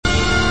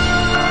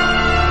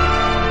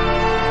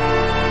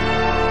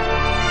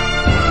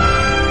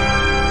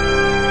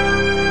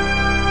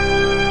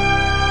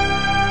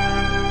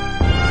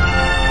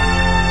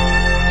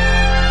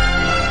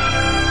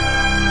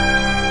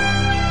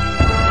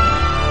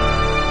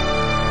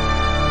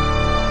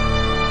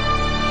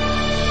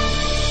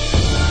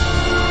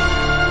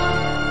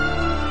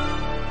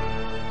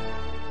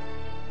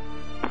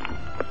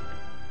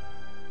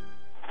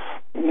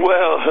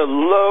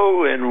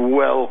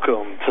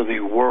welcome to the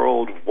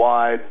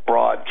worldwide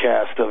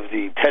broadcast of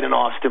the Ted and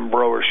Austin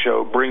Broer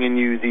Show, bringing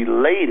you the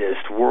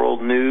latest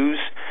world news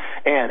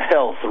and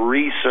health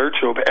research.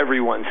 Hope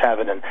everyone's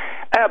having an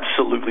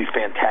absolutely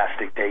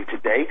fantastic day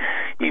today,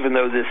 even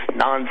though this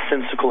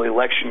nonsensical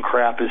election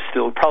crap is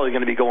still probably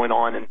going to be going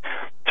on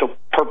until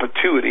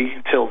perpetuity,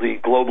 until the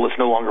globalists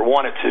no longer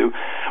want it to.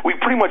 We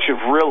pretty much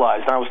have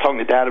realized, and I was talking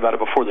to Dad about it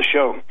before the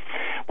show,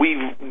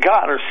 we've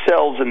got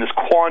ourselves in this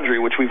quandary,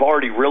 which we've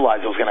already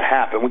realized was going to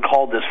happen. We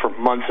called this for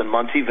months and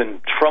months.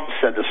 Even Trump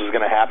said this was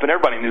going to happen.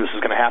 Everybody knew this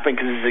was going to happen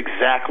because this is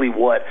exactly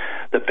what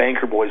the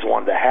banker boys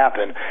wanted to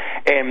happen.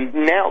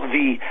 And now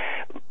the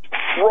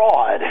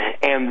fraud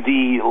and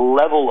the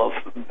level of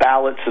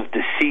ballots of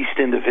deceased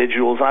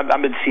individuals, I've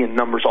been seeing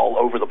numbers all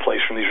over the place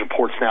from these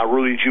reports now.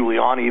 Rudy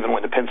Giuliani even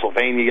went to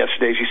Pennsylvania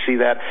yesterday. As you see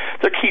that,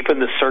 they're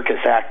keeping the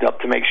circus act up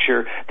to make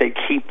sure they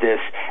keep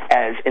this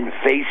as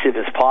invasive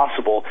as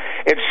possible.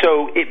 And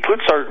so it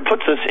puts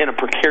us in a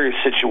precarious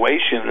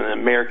situation in an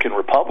American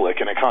republic,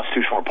 in a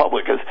constitutional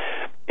republic, because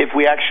if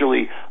we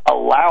actually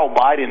allow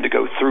Biden to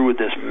go through with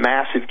this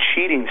massive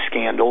cheating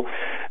scandal,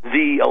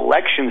 the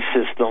election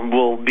system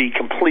will be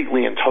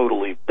completely and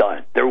totally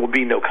done. There will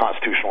be no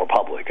constitutional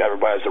republic.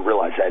 Everybody has to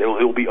realize that. It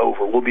will be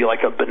over. We'll be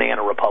like a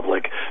banana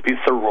republic, be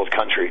a third world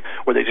country,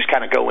 where they just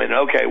kind of go in,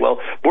 okay,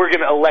 well, we're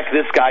going to elect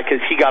this guy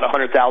because he got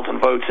 100,000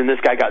 votes and this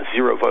guy got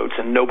 0 votes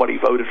and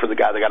nobody voted for the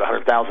guy that got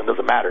 100,000.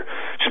 Doesn't matter.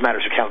 It just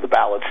matters who counted the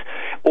ballots.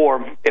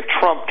 Or if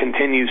Trump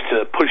continues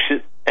to push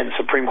it and the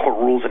Supreme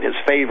Court rules in his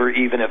favor,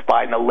 even if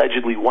Biden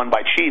allegedly won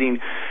by cheating,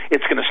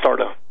 it's going to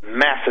start a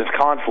massive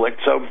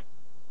conflict. So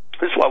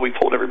this is why we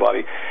told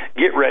everybody,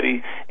 get ready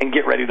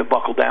to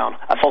buckle down.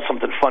 I saw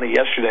something funny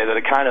yesterday that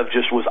it kind of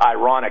just was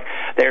ironic.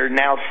 They're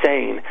now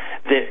saying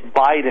that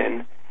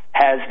Biden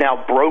has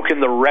now broken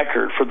the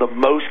record for the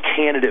most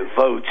candidate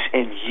votes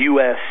in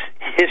U.S.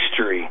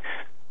 history.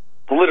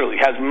 Literally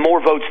has more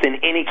votes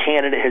than any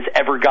candidate has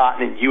ever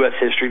gotten in U.S.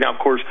 history. Now, of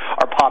course,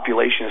 our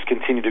population has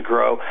continued to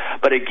grow.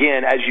 But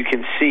again, as you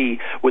can see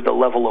with the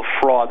level of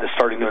fraud that's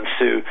starting to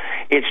ensue,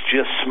 it's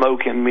just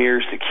smoke and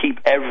mirrors to keep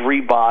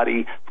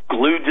everybody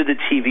glued to the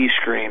TV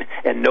screen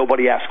and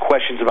nobody asks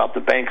questions about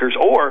the bankers.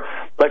 Or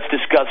let's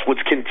discuss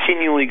what's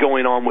continually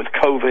going on with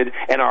COVID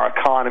and our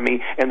economy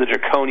and the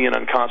draconian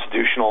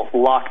unconstitutional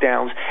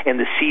lockdowns and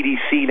the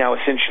CDC now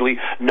essentially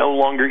no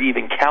longer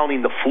even counting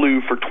the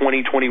flu for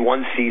 2021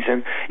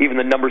 season. Even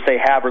the numbers they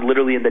have are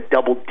literally in the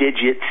double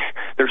digits.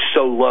 They're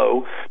so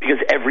low because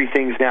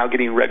everything's now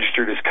getting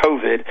registered as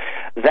COVID.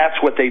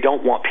 That's what they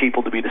don't want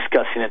people to be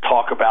discussing and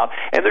talk about.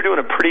 And they're doing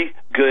a pretty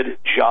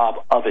good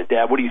job of it,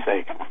 Dad. What do you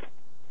think?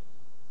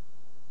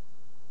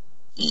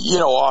 You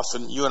know,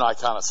 Austin, you and I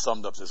kind of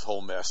summed up this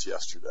whole mess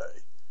yesterday.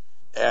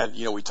 And,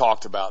 you know, we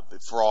talked about the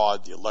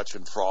fraud, the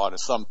election fraud. In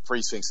some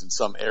precincts, in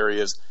some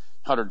areas,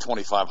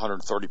 125,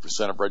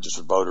 130% of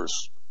registered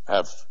voters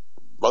have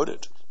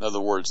voted. In other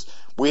words,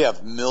 we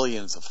have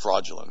millions of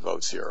fraudulent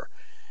votes here.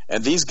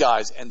 And these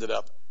guys ended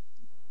up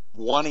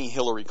wanting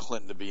Hillary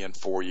Clinton to be in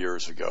 4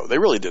 years ago. They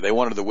really did. They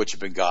wanted the Witch of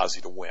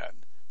Benghazi to win.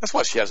 That's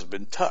why she hasn't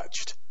been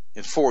touched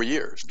in 4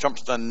 years.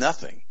 Trump's done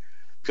nothing.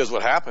 Because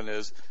what happened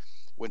is,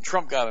 when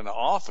Trump got into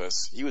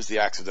office, he was the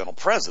accidental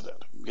president.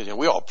 You know,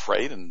 we all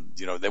prayed, and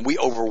then we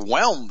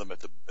overwhelmed them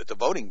at the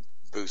voting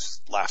booths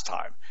last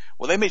time.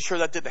 Well, they made sure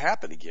that didn't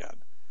happen again.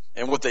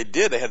 And what they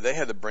did, they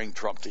had to bring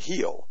Trump to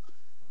heel.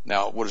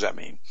 Now, what does that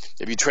mean?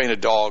 If you train a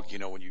dog,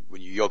 when you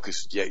yoke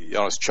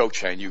on his choke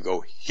chain, you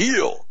go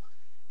heel,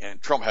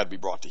 and Trump had to be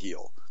brought to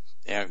heel,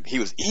 and he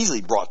was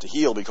easily brought to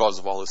heel because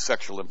of all his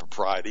sexual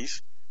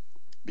improprieties,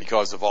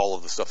 because of all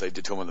of the stuff they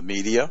did to him in the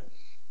media,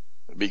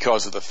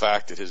 because of the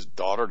fact that his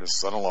daughter and his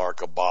son-in-law are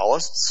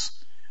Kabbalists.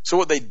 So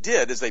what they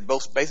did is they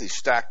both basically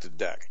stacked the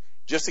deck.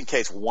 Just in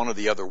case one or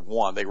the other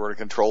won, they were to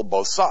control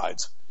both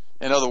sides.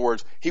 In other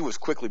words, he was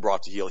quickly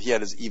brought to heel. He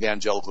had his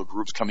evangelical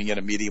groups coming in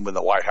and meeting him in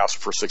the White House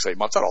for 6-8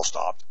 months. That all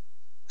stopped.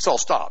 It's all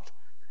stopped.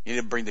 He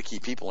didn't bring the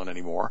key people in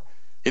anymore.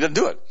 He didn't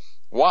do it.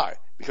 Why?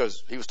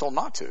 Because he was told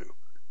not to.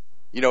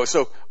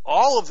 So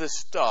all of this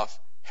stuff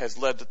has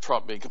led to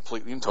Trump being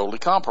completely and totally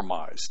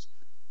compromised.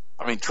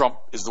 I mean, Trump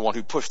is the one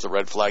who pushed the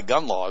red flag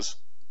gun laws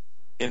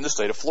in the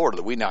state of Florida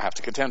that we now have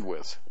to contend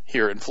with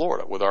here in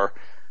Florida, with our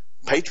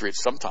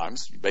patriots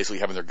sometimes basically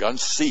having their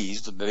guns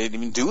seized, and they didn't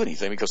even do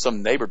anything because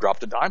some neighbor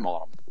dropped a dime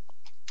on them.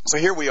 So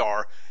here we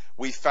are.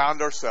 We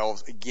found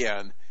ourselves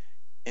again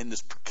in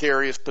this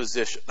precarious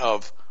position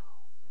of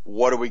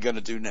what are we going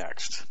to do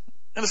next?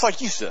 And it's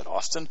like you said,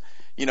 Austin,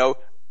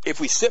 if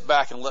we sit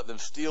back and let them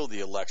steal the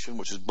election,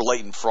 which is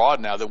blatant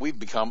fraud now, then we've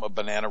become a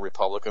banana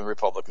republic and the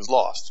republic is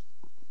lost.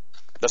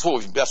 That's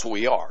what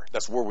we are.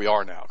 That's where we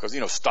are now. Because,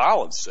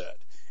 Stalin said,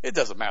 it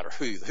doesn't matter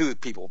who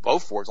people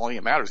vote for. It's only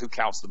it matters who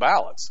counts the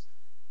ballots.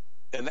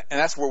 And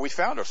that's where we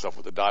found ourselves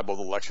with the Diebold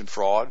election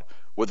fraud,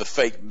 with the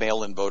fake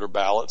mail-in voter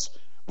ballots,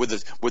 with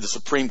the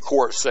Supreme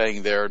Court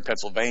saying there in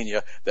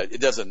Pennsylvania that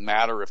it doesn't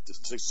matter if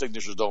the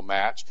signatures don't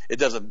match. It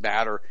doesn't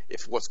matter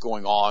if what's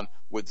going on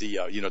with the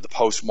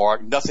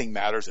postmark. Nothing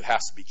matters. It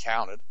has to be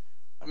counted.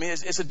 I mean,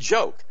 it's a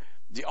joke.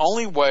 The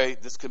only way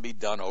this can be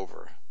done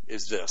over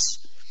is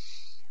this.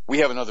 We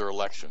have another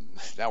election.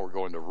 Now we're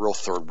going to real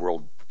third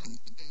world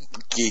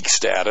geek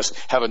status.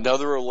 Have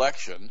another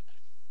election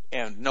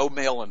and no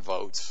mail-in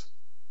votes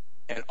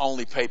and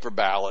only paper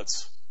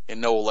ballots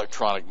and no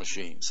electronic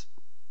machines.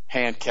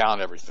 Hand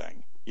count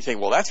everything. You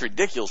think, well, that's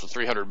ridiculous with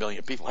 300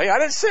 million people. Hey, I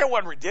didn't say it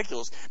wasn't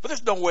ridiculous, but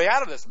there's no way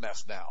out of this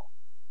mess now.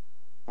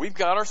 We've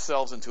got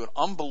ourselves into an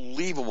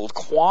unbelievable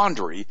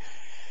quandary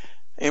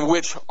in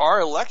which our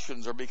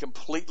elections are being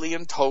completely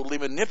and totally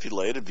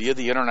manipulated via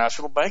the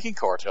international banking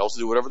cartels to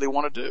do whatever they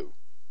want to do.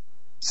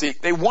 See,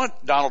 they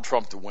want Donald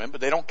Trump to win,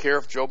 but they don't care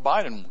if Joe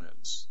Biden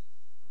wins.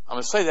 I'm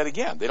going to say that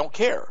again. They don't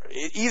care.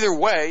 Either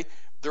way,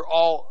 they're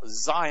all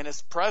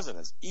Zionist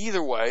presidents.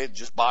 Either way,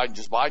 Biden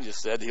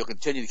just said that he'll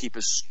continue to keep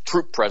his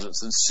troop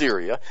presence in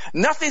Syria.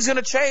 Nothing's going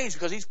to change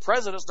because these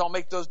presidents don't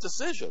make those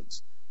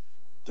decisions.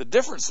 The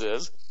difference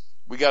is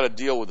we got to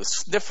deal with a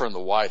sniffer in the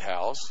White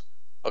House,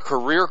 a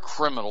career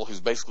criminal who's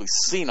basically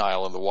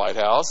senile in the White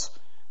House,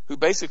 who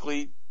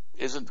basically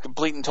is a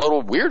complete and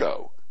total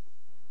weirdo.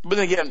 But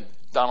then again,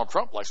 Donald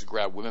Trump likes to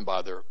grab women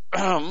by their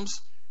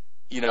arms,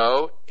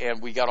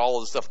 and we got all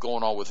of the stuff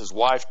going on with his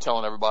wife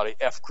telling everybody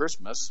F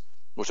Christmas,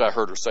 which I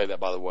heard her say that,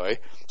 by the way.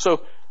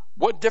 So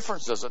what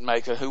difference does it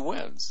make who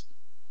wins?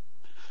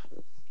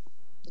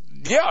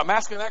 Yeah, I'm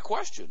asking that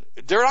question.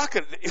 They're not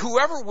going to,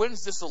 whoever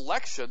wins this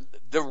election,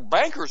 the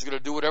bankers are going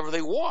to do whatever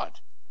they want.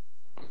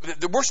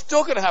 We're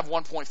still going to have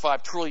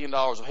 $1.5 trillion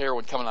of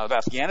heroin coming out of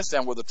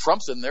Afghanistan, whether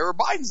Trump's in there or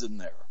Biden's in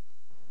there.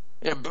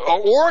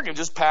 Oregon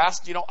just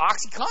passed,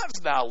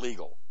 OxyContin's now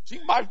legal. So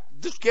you can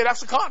just get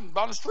OxyContin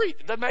on the street.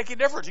 It doesn't make any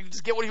difference. You can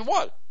just get what you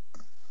want.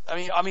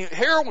 I mean,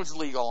 heroin's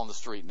legal on the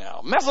street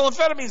now.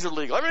 Methamphetamines are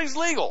legal. Everything's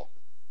legal.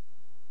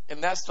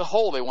 And that's the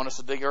hole they want us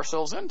to dig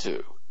ourselves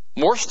into.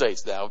 More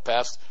states now have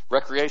passed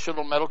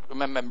recreational medical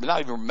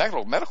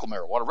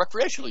marijuana,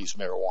 recreational use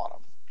marijuana.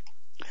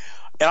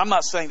 And I'm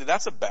not saying that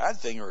that's a bad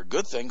thing or a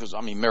good thing, because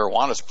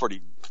marijuana's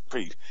pretty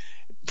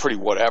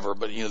whatever.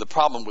 But the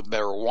problem with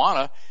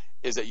marijuana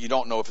is that you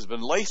don't know if it's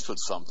been laced with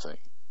something.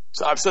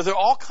 So I've said there are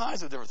all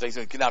kinds of different things.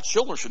 Now,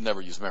 children should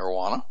never use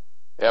marijuana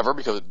ever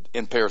because it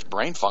impairs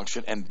brain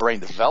function and brain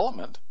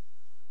development.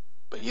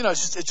 But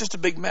it's just a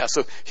big mess.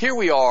 So here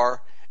we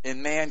are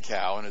in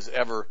Mancow and his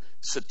ever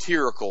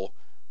satirical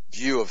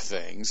view of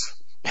things.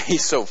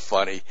 He's so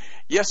funny.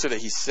 Yesterday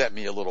he sent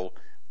me a little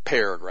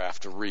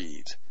paragraph to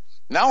read.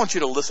 Now I want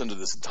you to listen to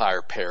this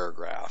entire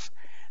paragraph.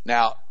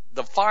 Now,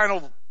 the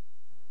final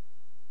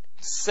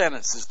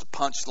sentence is the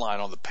punchline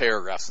on the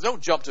paragraph. So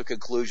don't jump to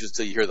conclusions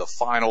till you hear the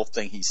final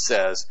thing he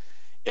says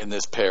in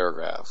this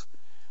paragraph.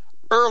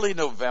 Early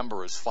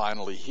November is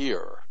finally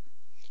here,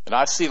 and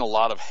I've seen a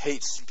lot of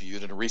hate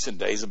spewed in recent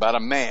days about a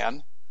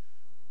man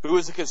who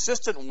is a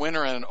consistent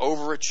winner and an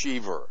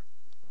overachiever.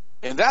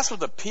 And that's what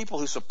the people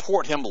who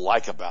support him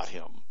like about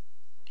him.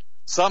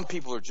 Some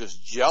people are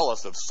just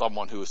jealous of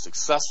someone who is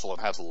successful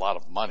and has a lot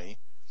of money,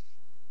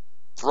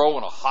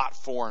 throwing a hot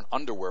foreign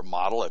underwear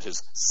model at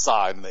his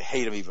side, and they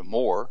hate him even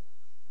more.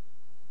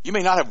 You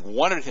may not have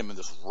wanted him in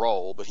this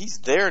role, but he's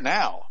there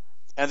now,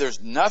 and there's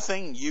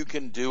nothing you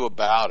can do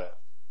about it.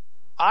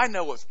 I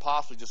know it's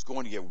possibly just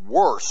going to get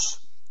worse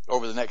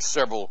over the next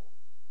several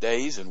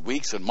days and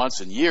weeks and months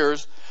and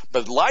years,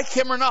 but like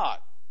him or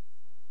not,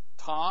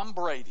 Tom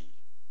Brady,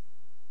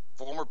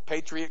 former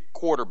Patriot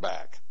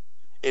quarterback,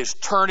 is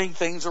turning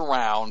things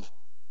around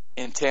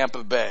in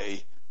Tampa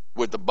Bay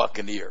with the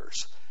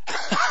Buccaneers.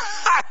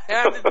 I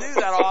had to do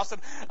that, Austin.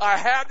 I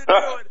had to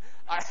do it.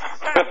 I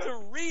had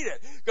to read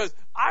it because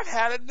I've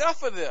had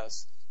enough of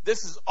this.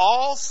 This is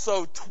all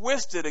so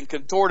twisted and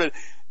contorted.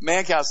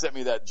 Mancow sent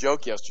me that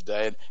joke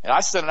yesterday, and I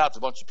sent it out to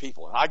a bunch of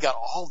people, and I got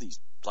all these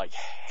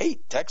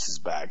hate texts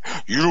back.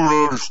 You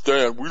don't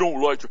understand. We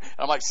don't like you. And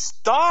I'm like,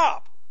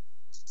 stop.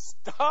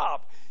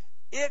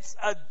 It's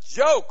a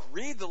joke.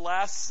 Read the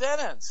last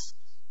sentence.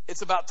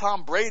 It's about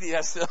Tom Brady. It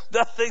has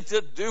nothing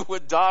to do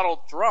with Donald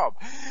Trump.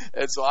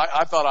 And so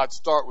I thought I'd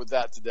start with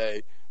that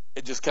today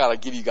and just kind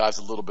of give you guys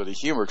a little bit of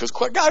humor. Because,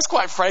 guys,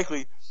 quite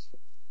frankly,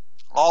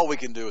 all we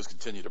can do is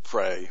continue to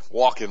pray,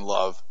 walk in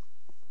love,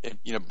 and,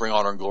 bring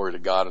honor and glory to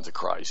God and to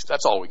Christ.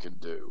 That's all we can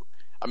do.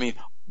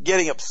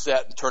 Getting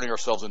upset and turning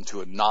ourselves into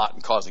a knot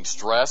and causing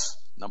stress,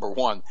 number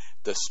one,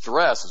 the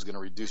stress is going to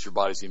reduce your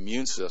body's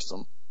immune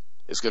system.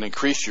 It's going to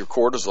increase your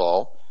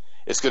cortisol.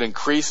 It's going to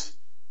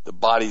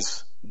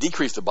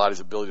decrease the body's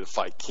ability to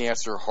fight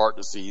cancer, heart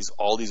disease,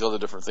 all these other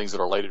different things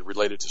that are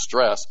related to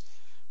stress.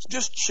 So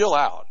just chill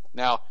out.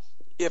 Now,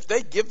 if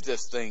they give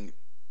this thing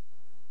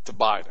to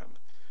Biden,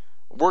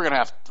 we're going to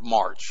have to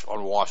march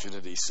on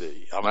Washington, D.C.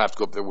 I'm going to have to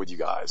go up there with you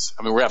guys.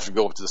 We're going to have to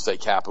go up to the state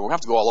capitol. We're going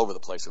to have to go all over the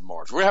place and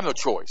march. We're going to have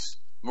no choice.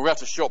 We're going to have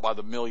to show up by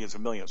the millions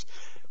and millions.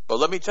 But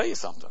let me tell you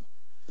something.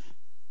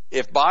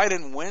 If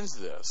Biden wins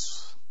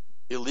this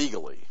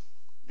illegally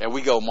and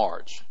we go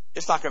march,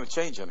 it's not going to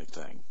change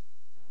anything.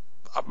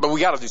 But we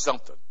got to do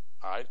something,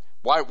 all right?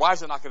 Why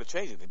is it not going to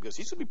change anything? Because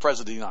he's going to be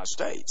president of the United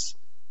States.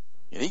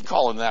 He can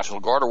call in the National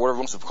Guard or whatever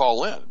he wants to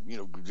call in.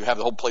 You have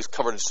the whole place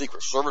covered in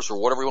Secret Service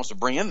or whatever he wants to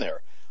bring in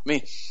there. I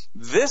mean,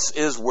 this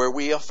is where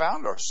we have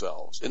found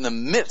ourselves, in the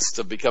midst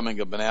of becoming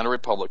a banana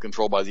republic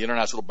controlled by the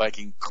international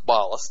banking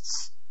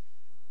Kabbalists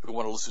who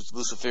want a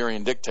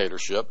Luciferian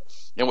dictatorship.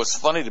 And what's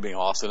funny to me,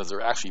 Austin, is they're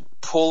actually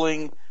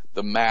pulling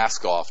the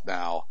mask off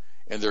now,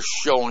 and they're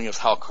showing us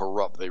how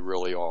corrupt they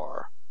really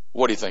are.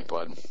 What do you think,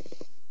 bud?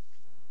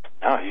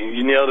 Oh,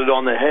 you nailed it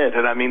on the head.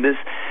 And I mean,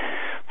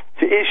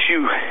 the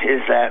issue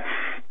is that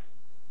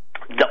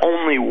the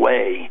only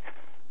way,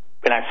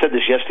 and I said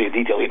this yesterday in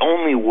detail, the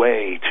only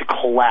way to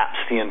collapse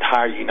the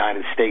entire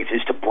United States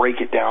is to break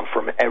it down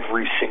from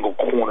every single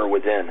corner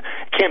within.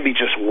 It can't be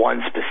just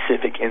one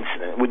specific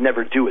incident. It would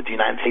never do it. The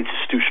United States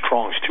is too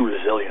strong, it's too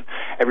resilient.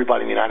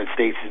 Everybody in the United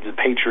States, the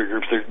patriot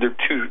groups, they're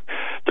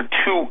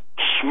too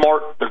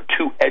smart, they're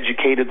too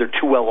educated, they're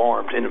too well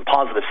armed, in a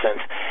positive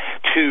sense,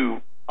 to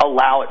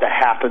allow it to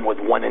happen with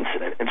one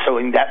incident. And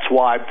that's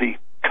why the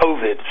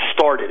COVID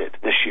started it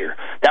this year.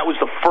 That was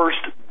the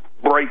first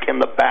break in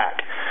the back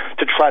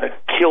to try to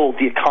kill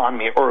the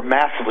economy, or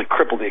massively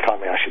cripple the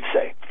economy, I should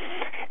say.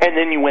 And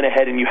then you went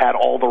ahead and you had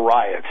all the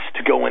riots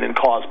to go in and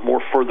cause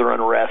more further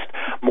unrest,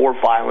 more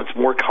violence,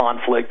 more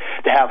conflict,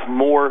 to have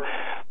more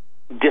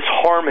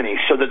disharmony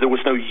so that there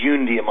was no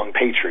unity among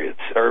patriots,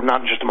 or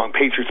not just among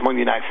patriots, among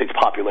the United States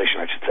population,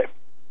 I should say.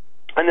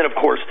 And then, of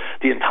course,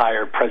 the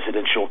entire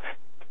presidential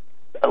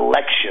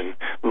election,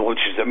 which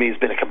is, I mean, it's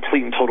been a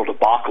complete and total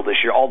debacle this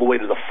year, all the way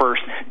to the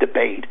first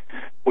debate,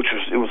 which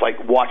was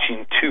like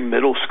watching two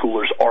middle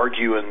schoolers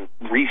argue in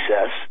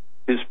recess.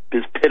 Is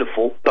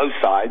pitiful, both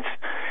sides.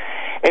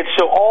 And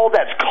so all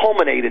that's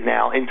culminated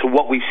now into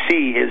what we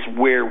see is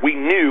where we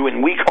knew,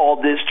 and we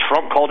called this,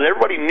 Trump called it,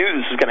 everybody knew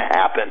this was going to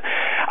happen.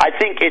 I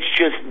think it's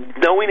just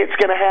knowing it's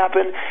going to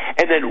happen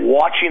and then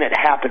watching it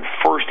happen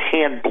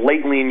firsthand,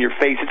 blatantly in your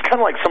face. It's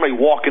kind of like somebody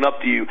walking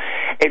up to you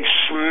and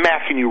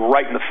smacking you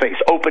right in the face,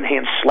 open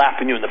hand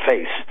slapping you in the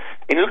face.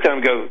 And you look at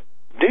him and go,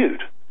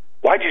 dude,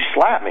 why'd you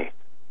slap me?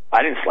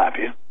 I didn't slap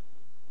you.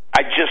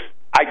 I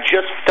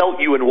just felt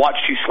you and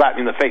watched you slap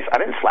me in the face. I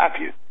didn't slap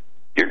you.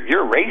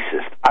 You're a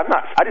racist. I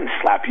didn't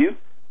slap you.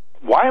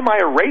 Why am I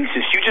a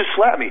racist? You just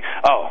slapped me.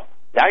 Oh,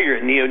 now you're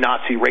a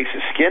neo-Nazi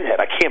racist skinhead.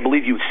 I can't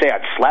believe you would say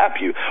I'd slap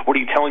you. What, are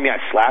you telling me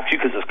I slapped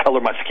you because of the color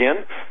of my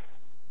skin?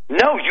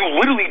 No, you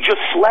literally just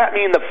slapped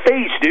me in the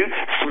face, dude.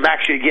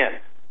 Smacks you again.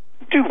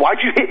 Dude, why'd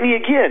you hit me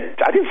again?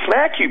 I didn't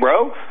smack you,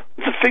 bro.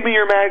 It's a figment of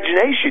your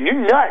imagination.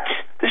 You're nuts.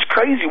 This is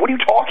crazy. What are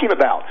you talking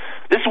about?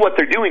 This is what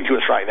they're doing to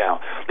us right now.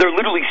 They're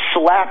literally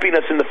slapping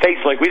us in the face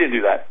like, we didn't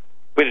do that.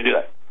 We didn't do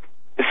that.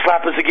 They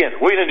slap us again.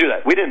 We didn't do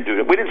that. We didn't do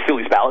it. We didn't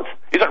steal these ballots.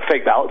 These aren't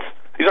fake ballots.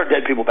 These aren't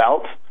dead people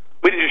ballots.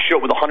 We didn't just show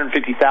up with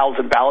 150,000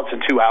 ballots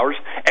in 2 hours,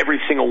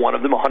 every single one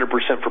of them 100%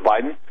 for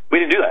Biden. We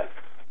didn't do that.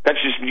 That's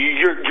just,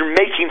 you're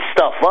making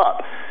stuff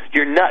up.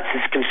 You're nuts.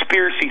 It's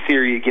conspiracy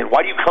theory again.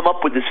 Why do you come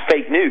up with this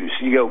fake news?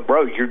 You go,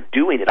 bro, you're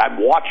doing it. I'm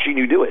watching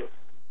you do it.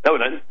 No,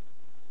 it doesn't.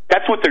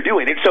 That's what they're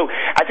doing. And so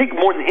I think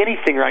more than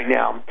anything right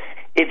now,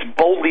 it's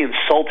boldly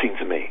insulting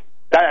to me.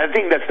 I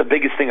think that's the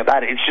biggest thing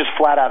about it. It's just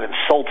flat out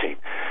insulting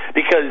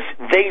because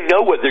they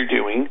know what they're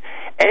doing.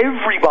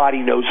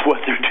 Everybody knows what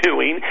they're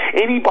doing.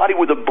 Anybody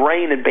with a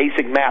brain and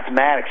basic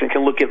mathematics and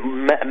can look at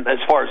as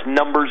far as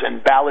numbers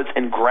and ballots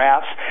and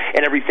graphs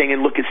and everything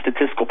and look at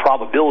statistical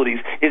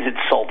probabilities is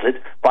insulted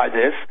by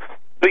this.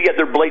 But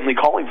yet they're blatantly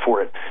calling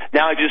for it.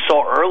 Now, I just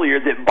saw earlier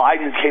that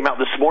Biden came out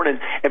this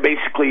morning and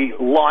basically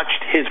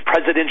launched his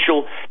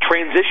presidential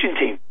transition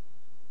team.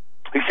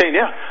 He's saying,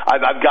 yeah,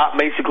 I've got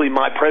basically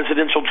my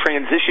presidential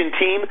transition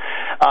team.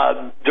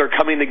 They're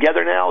coming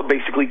together now,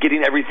 basically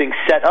getting everything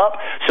set up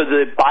so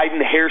the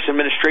Biden-Harris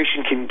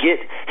administration can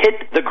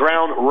hit the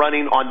ground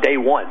running on day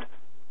one.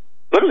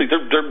 Literally,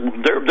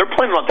 they're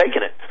planning on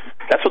taking it.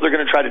 That's what they're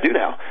going to try to do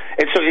now.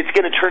 And so it's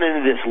going to turn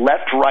into this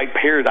left-right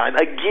paradigm.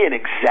 Again,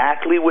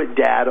 exactly what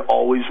Dad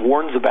always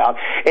warns about.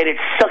 And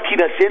it's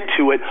sucking us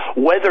into it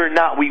whether or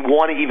not we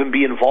want to even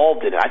be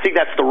involved in it. I think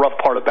that's the rough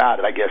part about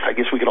it, I guess. I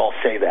guess we could all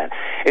say that.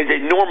 Is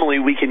that normally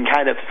we can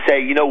kind of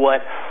say, you know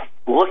what,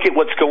 look at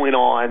what's going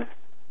on,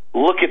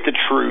 look at the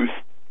truth,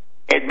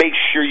 and make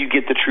sure you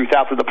get the truth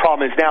out. But the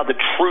problem is now the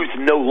truth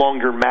no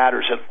longer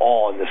matters at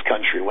all in this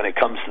country when it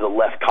comes to the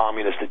left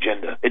communist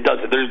agenda. It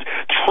doesn't.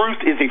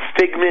 Truth is a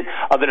figment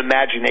of an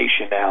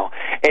imagination now.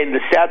 And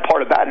the sad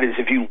part about it is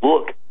if you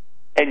look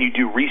and you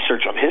do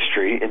research on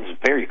history, it's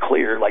very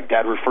clear, like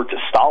Dad referred to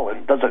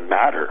Stalin, doesn't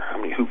matter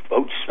how many who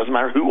votes, doesn't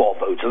matter who all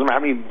votes, doesn't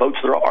matter how many votes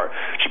there are.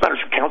 It just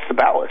matters who counts the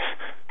ballots.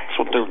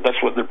 That's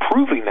what they're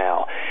proving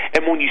now.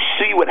 And when you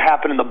see what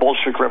happened in the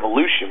Bolshevik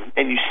Revolution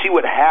and you see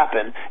what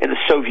happened in the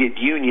Soviet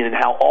Union and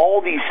how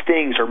all these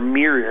things are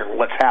mirroring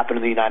what's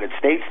happened in the United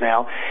States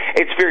now,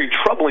 it's very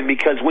troubling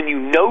because when you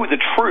know the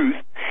truth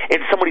and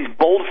somebody's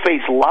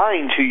bold-faced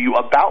lying to you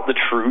about the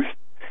truth,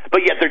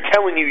 but yet they're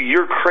telling you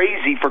you're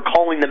crazy for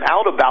calling them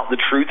out about the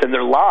truth and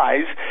their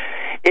lies,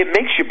 it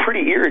makes you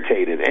pretty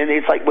irritated. And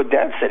it's like what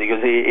Dad said. He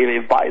goes,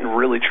 if Biden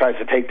really tries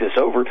to take this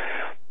over,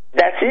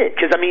 that's it.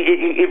 Because, I mean,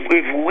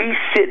 if we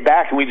sit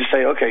back and we just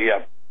say, okay,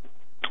 yeah,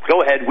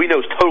 Go ahead. We know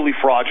it's totally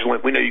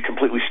fraudulent. We know you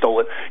completely stole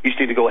it. You just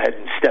need to go ahead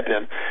and step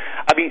in.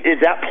 I mean,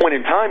 at that point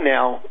in time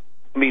now,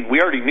 I mean,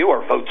 we already knew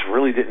our votes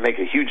really didn't make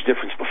a huge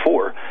difference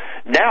before.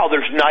 Now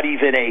there's not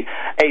even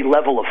a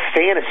level of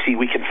fantasy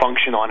we can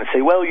function on and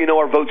say, well, you know,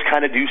 our votes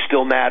kind of do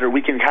still matter.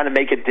 We can kind of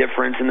make a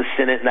difference in the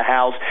Senate and the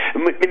House.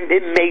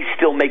 It may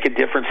still make a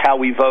difference how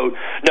we vote.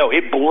 No,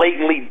 it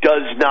blatantly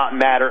does not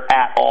matter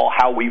at all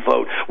how we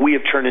vote. We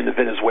have turned into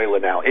Venezuela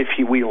now if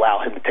we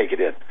allow him to take it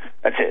in.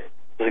 That's it.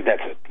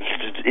 That's it.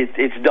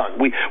 It's done.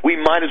 We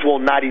might as well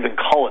not even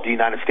call it the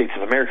United States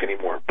of America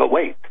anymore. But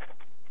wait.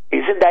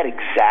 Isn't that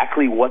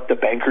exactly what the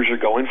bankers are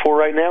going for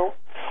right now?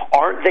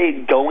 Aren't they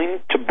going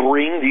to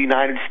bring the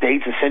United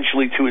States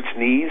essentially to its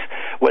knees,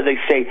 where they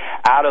say,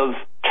 out of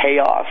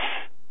chaos,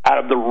 out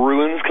of the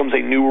ruins comes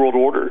a new world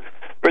order?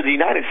 Where the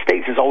United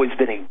States has always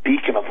been a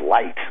beacon of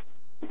light,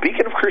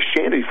 beacon of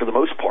Christianity for the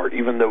most part,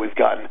 even though we've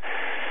gotten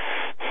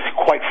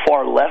quite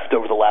far left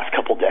over the last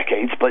couple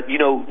decades. But, you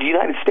know, the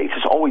United States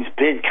has always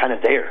been kind of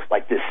there,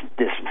 like this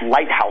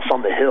lighthouse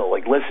on the hill.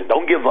 Like, listen,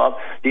 don't give up.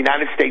 The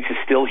United States is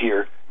still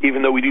here,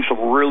 even though we do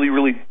some really,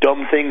 really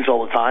dumb things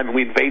all the time, and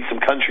we invade some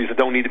countries that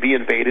don't need to be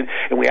invaded,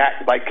 and we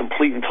act like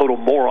complete and total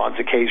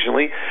morons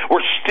occasionally.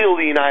 We're still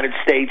the United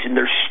States, and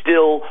there's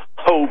still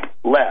hope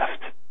left.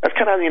 That's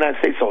kind of how the United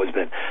States has always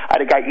been. I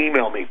had a guy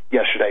email me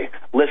yesterday,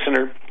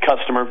 listener,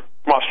 customer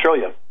from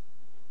Australia,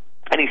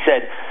 and he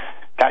said,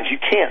 guys, you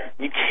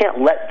can't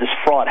let this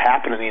fraud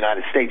happen in the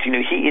United States. You know,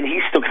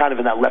 he's still kind of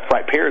in that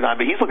left-right paradigm,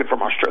 but he's looking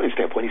from an Australian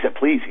standpoint. He said,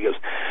 please, he goes,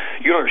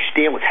 you don't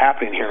understand what's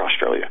happening here in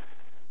Australia.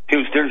 He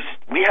goes,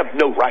 we have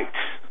no rights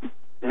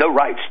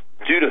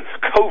due to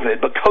COVID,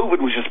 but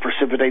COVID was just a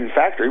precipitating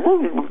factor. He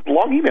wrote a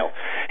long email.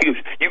 He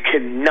goes, you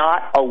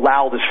cannot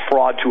allow this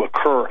fraud to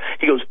occur.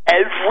 He goes,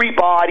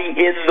 everybody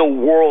in the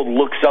world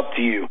looks up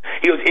to you.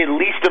 He goes, at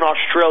least in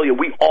Australia,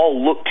 we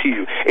all look to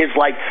you. It's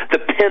like the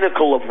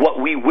pinnacle of what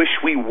we wish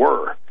we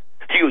were.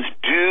 He goes,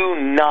 do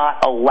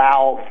not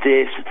allow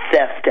this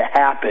theft to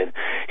happen.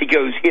 He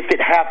goes, if it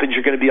happens,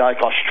 you're going to be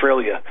like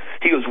Australia.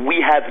 He goes, we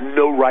have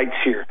no rights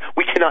here.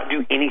 We cannot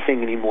do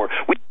anything anymore.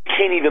 We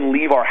can't even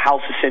leave our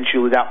house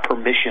essentially without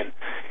permission.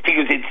 He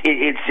goes,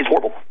 it's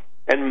horrible.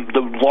 And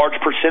the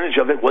large percentage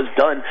of it was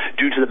done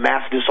due to the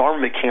mass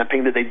disarmament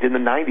campaign that they did in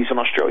the 90s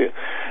in Australia,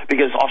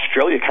 because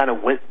Australia kind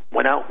of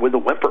went out with a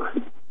whimper.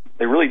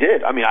 They really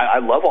did. I mean, I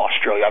love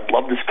Australia. I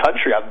love this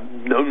country.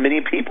 I've known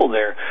many people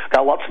there.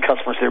 Got lots of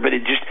customers there, but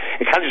it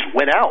kind of just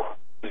went out.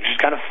 It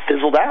just kind of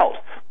fizzled out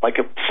like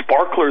a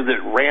sparkler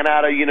that ran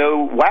out of,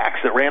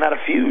 wax, that ran out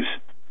of fuse.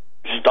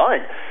 It's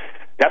done.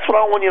 That's what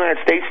I want the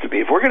United States to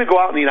be. If we're going to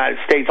go out in the United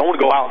States, I want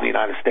to go out in the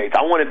United States.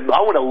 I want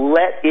to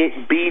let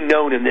it be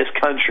known in this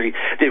country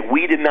that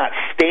we did not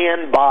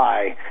stand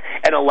by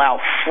and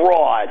allow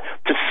fraud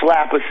to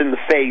slap us in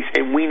the face,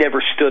 and we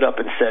never stood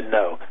up and said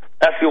no.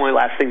 That's the only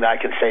last thing that I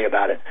can say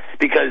about it.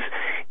 Because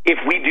if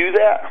we do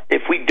that,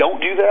 if we don't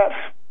do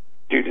that,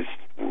 dude, it's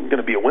going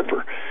to be a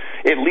whimper.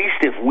 At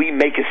least if we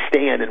make a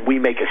stand and we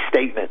make a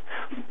statement,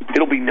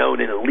 it'll be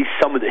known in at least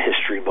some of the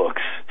history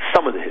books.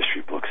 Some of the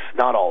history books,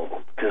 not all of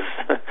them, because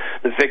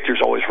the victors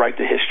always write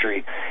the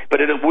history.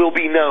 But it will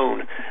be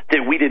known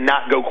that we did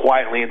not go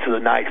quietly into the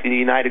night. The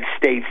United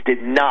States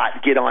did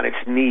not get on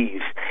its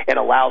knees and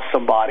allow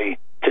somebody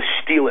to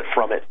steal it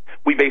from it.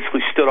 We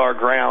basically stood our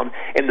ground,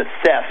 and the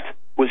theft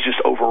was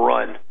just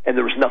overrun, and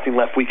there was nothing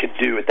left we could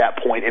do at that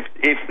point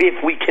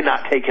if we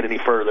cannot take it any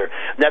further.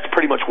 And that's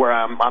pretty much where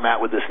I'm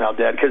at with this now,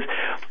 Dad, because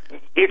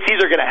it's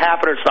either going to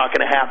happen or it's not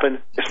going to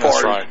happen as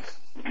far as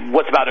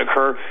what's about to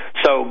occur.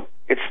 So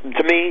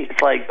to me,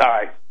 it's like, all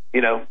right,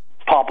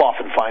 pop off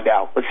and find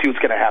out. Let's see what's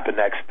going to happen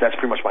next. That's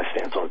pretty much my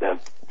stance on it, Dad.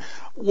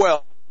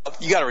 Well,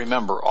 you got to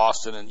remember,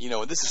 Austin, and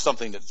this is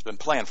something that's been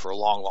planned for a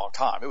long, long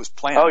time. It was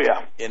planned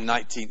in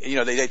they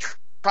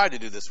tried to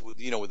do this with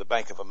the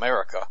Bank of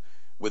America,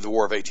 with the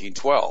War of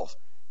 1812,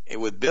 and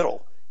with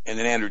Biddle. And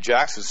then Andrew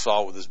Jackson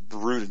saw with this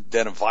brood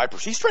den of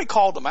vipers. He straight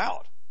called them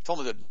out. He told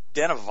them the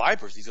den of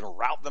vipers, he's going to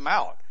rout them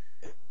out.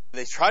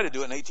 They tried to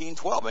do it in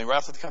 1812. I mean, right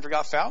after the country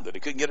got founded,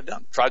 he couldn't get it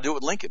done. Tried to do it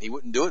with Lincoln. He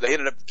wouldn't do it. They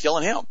ended up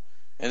killing him.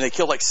 And they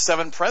killed like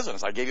 7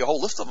 presidents. I gave you a whole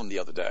list of them the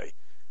other day.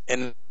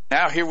 And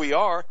now here we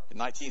are in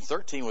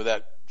 1913 with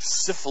that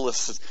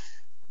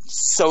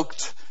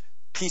syphilis-soaked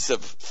piece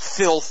of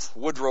filth,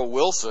 Woodrow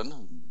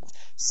Wilson.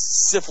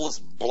 Syphilis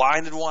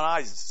blinded one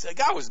eye. The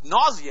guy was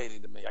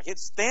nauseating to me. I can't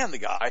stand the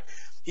guy.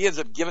 He ends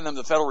up giving them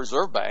the Federal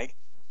Reserve Bank.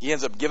 He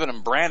ends up giving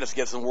them Brandis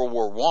against in World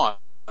War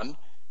I.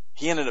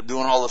 He ended up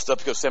doing all this stuff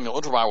because Samuel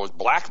Untermeyer was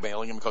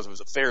blackmailing him because of his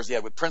affairs he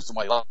had with Princeton,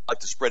 while he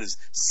liked to spread his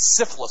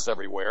syphilis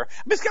everywhere.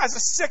 I mean, this guy's a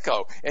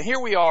sicko. And here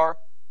we are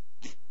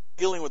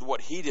dealing with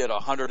what he did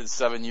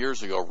 107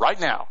 years ago right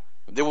now.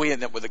 And then we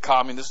end up with the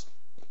communist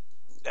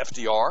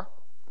FDR.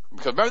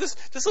 Because remember,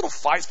 this little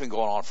fight's been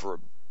going on for a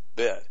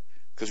bit.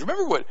 Because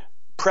remember what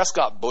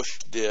Prescott Bush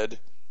did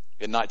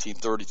in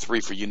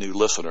 1933, for you new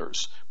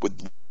listeners,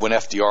 when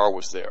FDR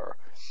was there.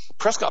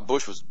 Prescott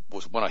Bush was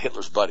one of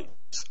Hitler's buddies.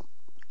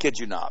 Kid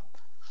you not.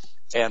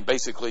 And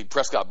basically,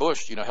 Prescott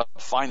Bush,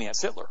 helped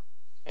finance Hitler.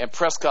 And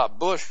Prescott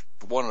Bush,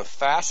 one of the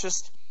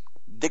fascist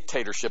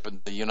dictatorship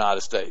in the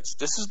United States.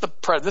 This is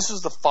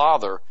the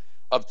father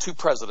of two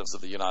presidents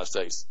of the United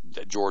States,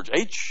 George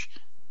H.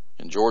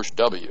 and George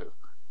W.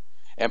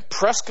 And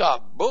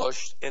Prescott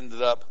Bush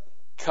ended up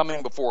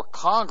coming before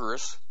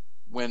Congress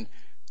when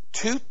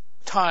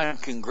two-time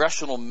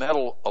Congressional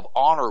Medal of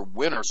Honor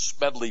winner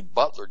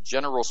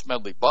General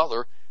Smedley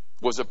Butler,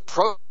 was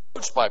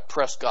approached by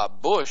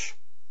Prescott Bush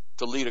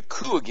to lead a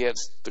coup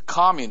against the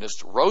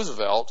communist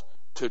Roosevelt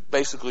to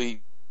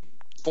basically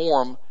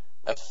form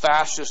a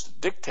fascist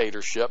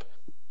dictatorship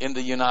in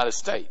the United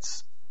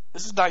States.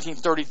 This is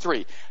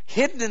 1933,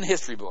 hidden in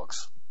history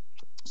books.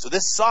 So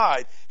this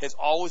side has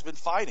always been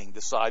fighting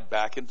this side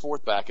back and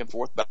forth, back and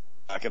forth,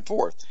 back and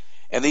forth.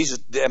 And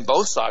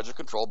both sides are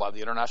controlled by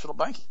the international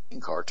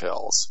banking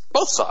cartels.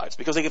 Both sides,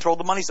 because they control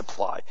the money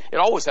supply. It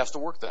always has to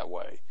work that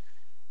way.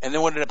 And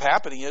then what ended up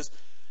happening is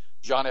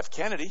John F.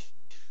 Kennedy,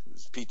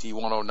 who's PT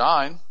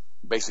 109,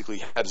 basically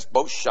had his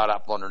boat shot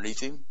up underneath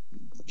him,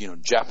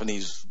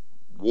 Japanese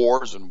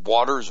wars and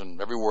waters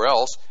and everywhere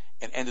else,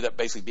 and ended up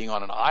basically being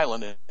on an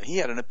island, and he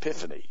had an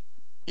epiphany.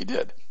 He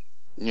did.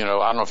 I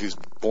don't know if he was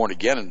born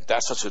again, and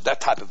that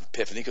type of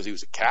epiphany, because he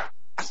was a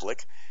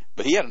Catholic,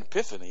 but he had an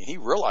epiphany, and he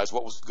realized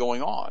what was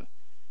going on.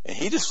 And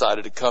he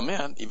decided to come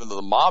in, even though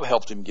the mob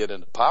helped him get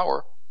into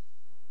power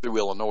through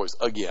Illinois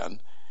again,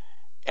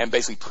 and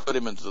basically put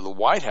him into the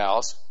White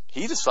House.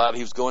 He decided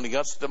he was going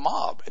against the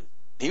mob.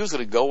 He was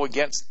going to go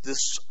against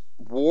this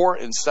war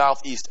in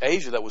Southeast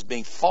Asia that was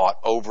being fought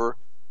over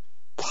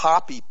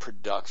poppy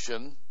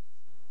production.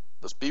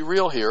 Let's be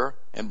real here,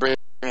 and bring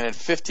in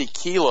 50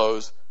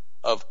 kilos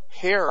of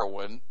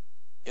heroin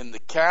in the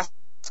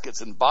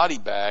caskets and body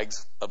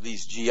bags of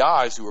these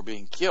GIs who were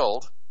being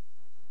killed.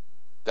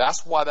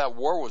 That's why that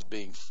war was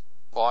being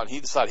fought.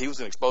 He decided he was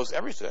going to expose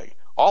everything,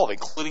 all of it,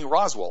 including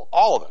Roswell.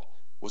 All of it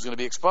was going to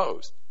be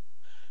exposed.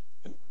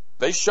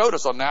 They showed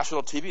us on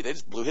national TV. They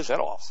just blew his head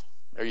off.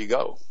 There you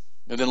go.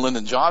 And then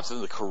Lyndon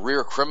Johnson, the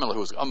career criminal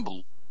who was an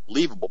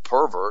unbelievable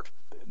pervert.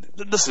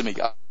 Listen to me,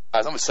 guys.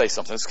 I'm going to say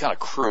something. It's kind of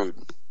crude.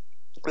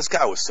 This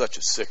guy was such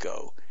a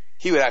sicko.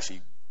 He would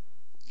actually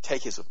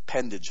take his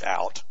appendage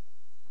out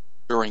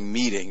during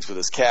meetings with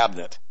his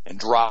cabinet and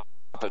drop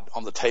it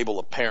on the table,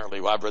 apparently.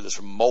 Well, I've read this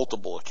from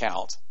multiple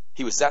accounts.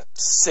 He was that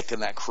sick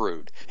and that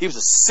crude. He was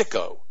a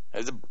sicko. He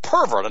was a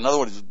pervert.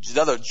 Another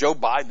Joe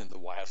Biden in the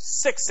White House.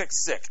 Sick.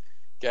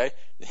 Okay?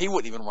 He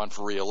wouldn't even run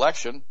for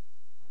re-election.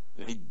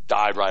 He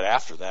died right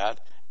after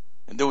that.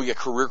 And then we get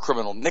career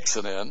criminal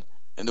Nixon in.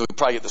 And then we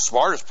probably get the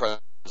smartest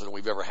president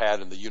we've ever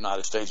had in the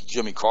United States,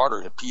 Jimmy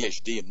Carter, a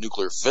PhD in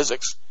nuclear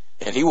physics.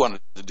 And he wanted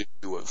to do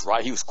what was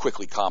right. He was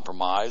quickly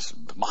compromised.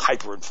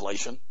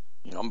 Hyperinflation,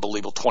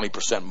 unbelievable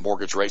 20%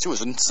 mortgage rates. It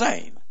was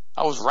insane.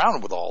 I was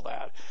around with all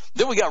that.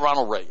 Then we got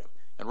Ronald Reagan.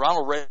 And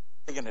Ronald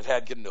Reagan had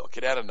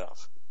had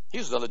enough. He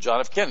was another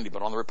John F. Kennedy,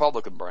 but on the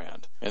Republican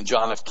brand. And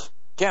John F.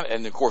 Kennedy,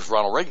 and of course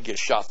Ronald Reagan gets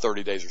shot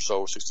 30 days or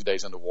so, 60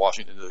 days into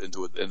Washington,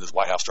 in his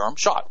White House term,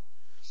 shot.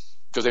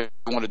 Because they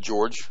wanted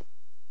George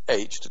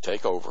H. to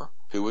take over,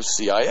 who was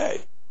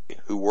CIA,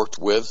 who worked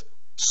with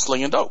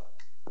slinging dope,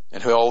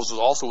 and who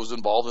also was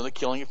involved in the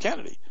killing of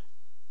Kennedy.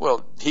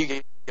 Well,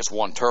 he gets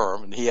one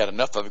term, and he had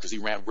enough of it because he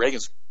ran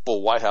Reagan's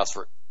full White House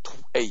for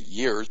 8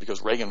 years,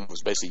 because Reagan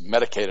was basically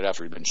medicated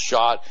after he'd been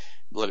shot,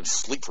 let him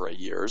sleep for 8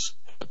 years,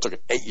 took an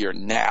 8-year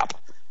nap,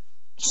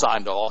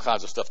 signed all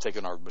kinds of stuff,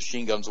 taking our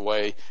machine guns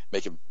away,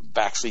 making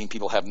vaccine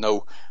people have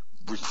no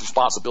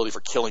responsibility for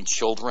killing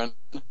children.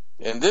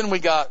 And then we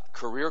got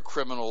career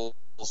criminals,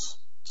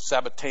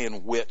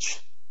 Sabbatean witch,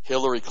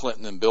 Hillary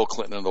Clinton and Bill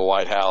Clinton in the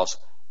White House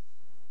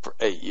for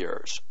 8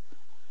 years.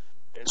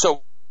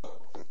 So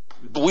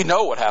we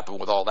know what happened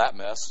with all that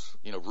mess.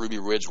 Ruby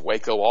Ridge,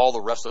 Waco, all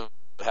the rest of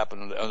it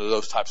happened under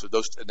those types of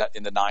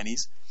in the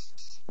 90s.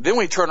 Then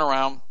we turn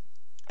around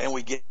and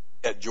we get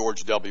at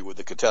George W. with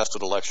the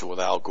contested election with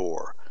Al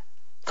Gore.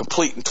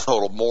 Complete and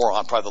total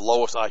moron, probably the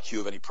lowest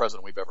IQ of any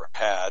president we've ever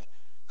had,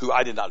 who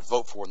I did not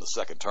vote for in the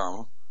second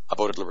term. I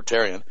voted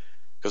Libertarian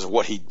because of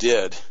what he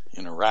did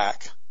in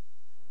Iraq.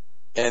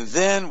 And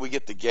then we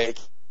get the gay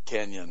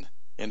Kenyan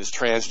and his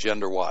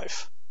transgender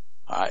wife.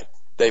 All right.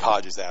 Dave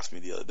Hodges asked me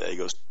the other day, he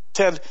goes,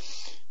 Ted,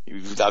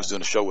 I was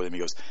doing a show with him, he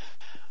goes,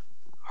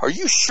 are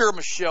you sure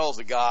Michelle's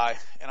a guy?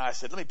 And I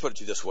said, let me put it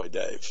to you this way,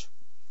 Dave.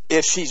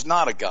 If she's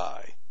not a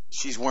guy,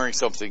 she's wearing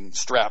something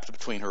strapped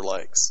between her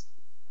legs,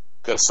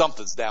 because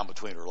something's down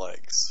between her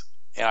legs.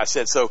 And I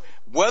said, so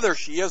whether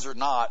she is or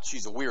not,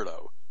 she's a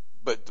weirdo.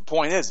 But the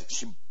point is,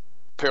 she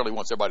apparently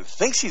wants everybody to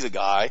think she's a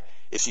guy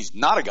if she's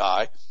not a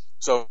guy.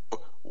 So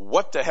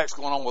what the heck's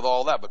going on with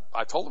all that? But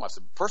I told him, I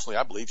said, personally,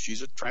 I believe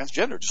she's a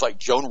transgender, just like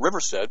Joan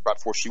Rivers said right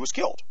before she was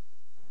killed.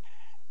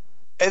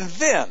 And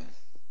then,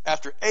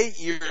 after 8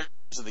 years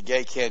of the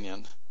gay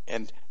Kenyan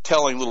and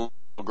telling little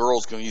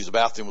girls going to use the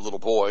bathroom with little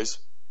boys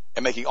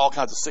and making all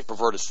kinds of sick,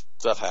 perverted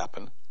stuff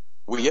happen,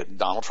 we get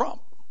Donald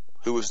Trump,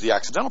 who was the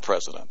accidental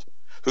president,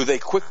 who they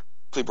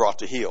quickly brought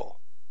to heel.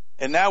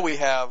 And now we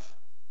have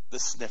the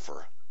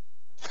sniffer.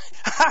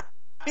 I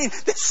mean,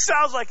 this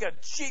sounds like a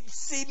cheap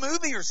C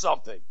movie or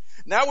something.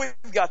 Now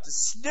we've got the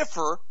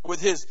sniffer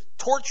with his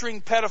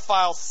torturing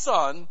pedophile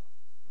son,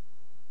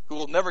 who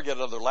will never get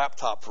another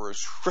laptop for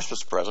his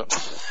Christmas present.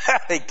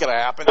 That ain't going to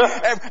happen.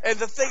 And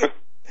the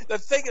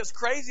thing that's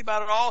crazy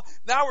about it all,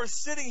 now we're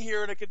sitting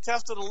here in a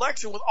contested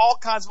election with all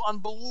kinds of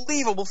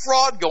unbelievable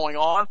fraud going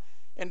on,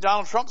 and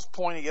Donald Trump's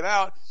pointing it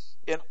out.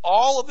 And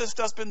all of this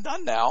stuff's been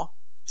done now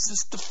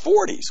since the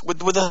 40s, with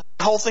the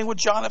whole thing with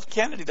John F.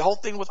 Kennedy, the whole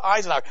thing with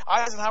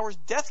Eisenhower's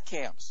death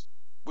camps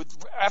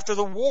after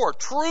the war,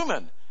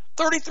 Truman,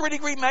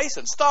 33-degree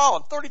Mason,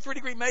 Stalin,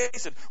 33-degree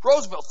Mason,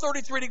 Roosevelt,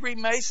 33-degree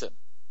Mason.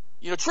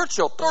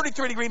 Churchill,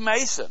 33-degree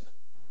Mason.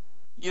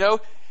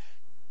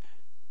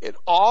 And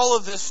all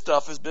of this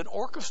stuff has been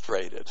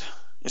orchestrated.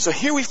 And so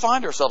here we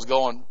find ourselves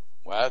going,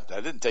 well,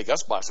 that didn't take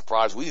us by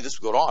surprise. We knew this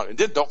was going on. And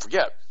then don't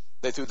forget,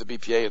 they threw the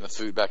BPA in the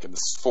food back in the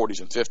 40s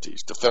and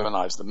 50s to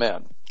feminize the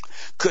men.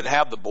 Couldn't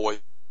have the boys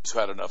who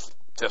had enough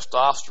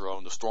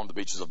testosterone to storm the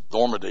beaches of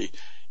Normandy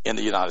in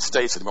the United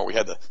States anymore. We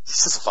had to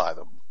sissify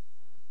them.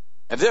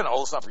 And then,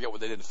 let's not forget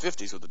what they did in the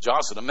 50s with the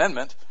Johnson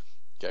Amendment.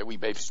 Okay, we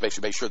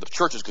basically made sure the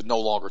churches could no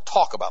longer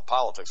talk about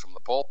politics from the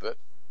pulpit,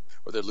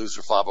 or they'd lose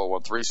their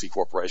 501(c)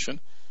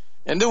 corporation.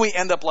 And then we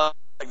end up like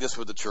this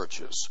with the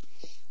churches,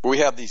 where we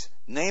have these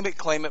name it,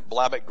 claim it,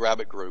 blab it,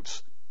 grab it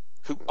groups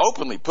who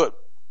openly put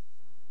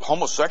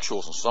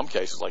homosexuals in some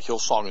cases, like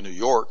Hillsong in New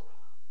York,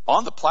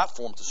 on the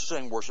platform to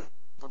sing, worship,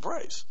 and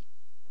praise.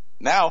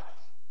 Now,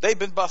 they've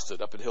been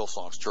busted up at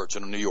Hillsong's church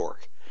in New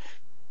York.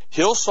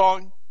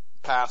 Hillsong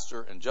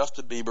pastor and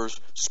Justin Bieber's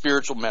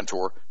spiritual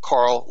mentor,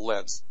 Carl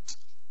Lentz,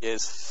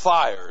 is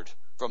fired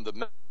from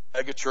the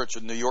mega church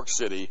in New York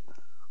City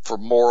for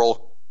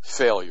moral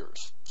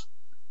failures.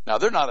 Now,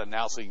 they're not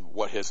announcing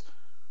what his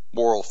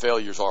moral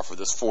failures are for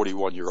this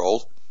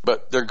 41-year-old,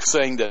 but they're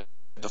saying that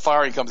the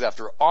firing comes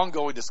after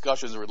ongoing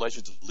discussions in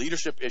relation to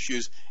leadership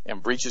issues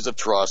and breaches of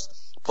trust,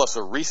 plus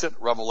a recent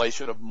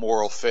revelation of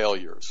moral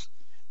failures.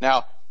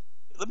 Now,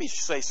 let me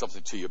say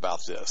something to you about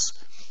this.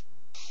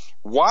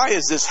 Why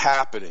is this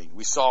happening?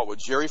 We saw it with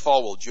Jerry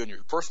Falwell Jr.,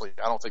 who personally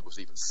I don't think was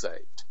even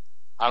saved.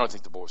 I don't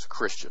think the boy was a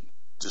Christian.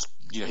 Just,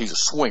 he's a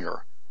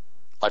swinger.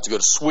 Like to go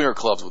to swinger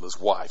clubs with his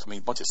wife. A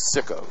bunch of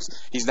sickos.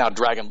 He's now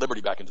dragging Liberty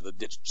back into the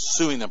ditch,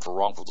 suing them for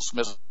wrongful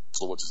dismissal,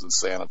 which is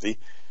insanity.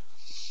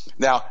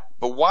 Now,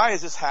 but why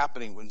is this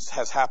happening when it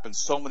has happened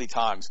so many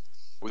times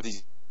with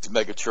these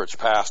mega church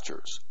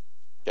pastors?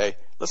 Okay,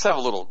 let's have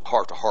a little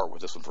heart-to-heart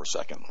with this one for a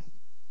second.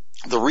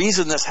 The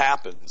reason this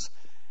happens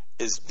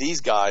is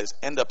these guys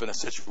end up in a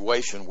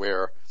situation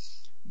where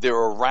they're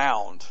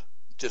around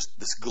just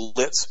this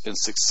glitz and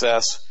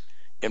success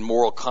and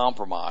moral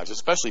compromise,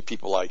 especially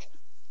people like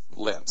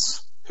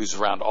Lentz, who's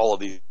around all of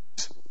these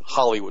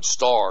Hollywood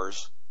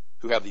stars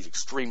who have these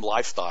extreme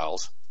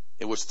lifestyles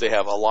in which they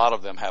have, a lot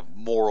of them have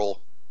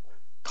moral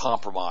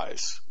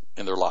compromise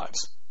in their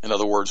lives. In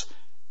other words,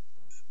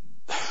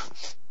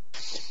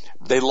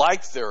 they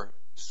like their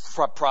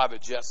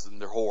private jets and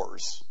their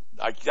whores.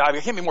 I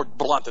can't be more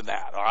blunt than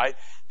that, all right?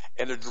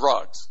 And their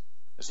drugs.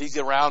 So he's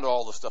around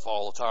all this stuff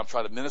all the time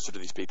trying to minister to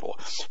these people.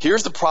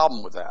 Here's the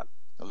problem with that.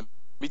 Now, let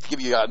me give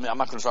you, I'm not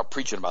going to start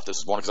preaching about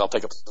this morning because I'll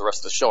take up the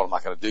rest of the show. I'm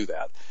not going to do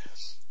that.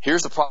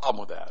 Here's the problem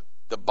with that.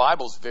 The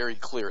Bible's very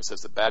clear. It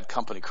says that bad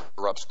company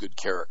corrupts good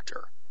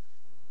character.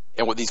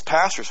 And what these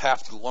pastors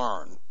have to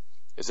learn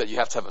is that you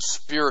have to have a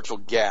spiritual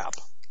gap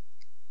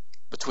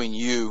between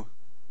you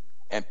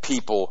and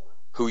people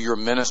who you're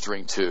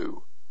ministering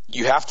to.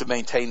 You have to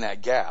maintain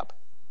that gap.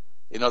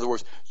 In other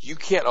words, you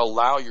can't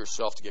allow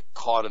yourself to get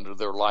caught into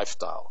their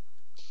lifestyle.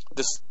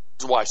 This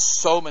is why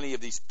so many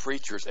of these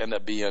preachers end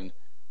up being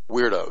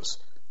weirdos,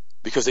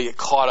 because they get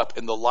caught up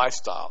in the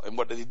lifestyle. And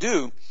what they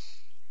do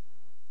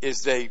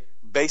is they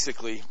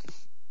basically,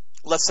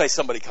 let's say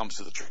somebody comes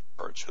to the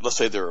church. Let's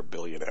say they're a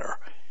billionaire,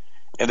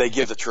 and they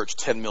give the church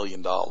 $10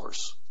 million.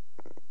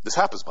 This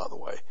happens, by the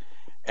way.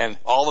 And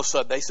all of a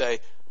sudden they say,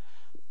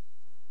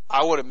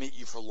 I want to meet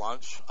you for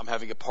lunch. I'm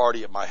having a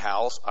party at my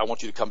house. I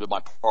want you to come to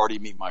my party,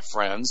 meet my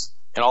friends.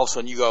 And all of a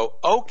sudden you go,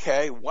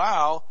 okay,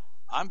 wow,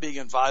 I'm being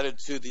invited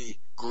to the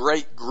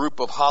great group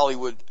of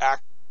Hollywood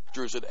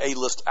actors and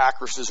A-list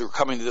actresses who are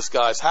coming to this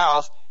guy's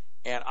house,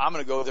 and I'm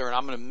going to go there and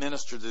I'm going to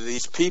minister to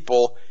these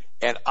people,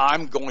 and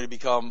I'm going to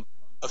become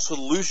a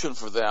solution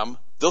for them.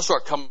 They'll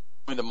start coming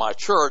to my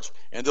church,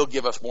 and they'll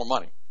give us more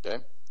money. Okay?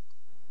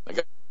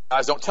 Now,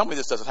 guys, don't tell me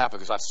this doesn't happen,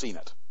 because I've seen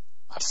it.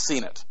 I've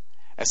seen it.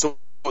 And so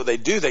what they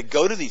do, they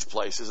go to these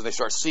places and they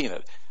start seeing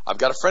it. I've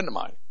got a friend of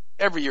mine.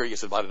 Every year he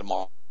gets invited to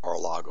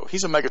Mar-a-Lago.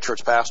 He's a mega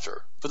church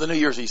pastor for the New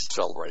Year's Eve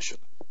celebration.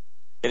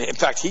 And in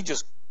fact, he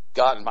just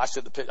got, and I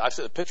sent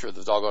a picture of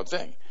the doggone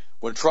thing.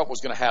 When Trump was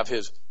going to have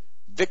his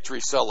victory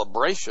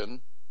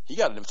celebration, he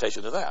got an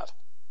invitation to that.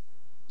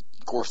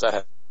 Of course,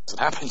 that hasn't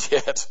happened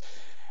yet.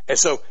 And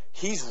so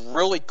he's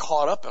really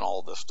caught up in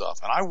all this stuff.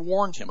 And I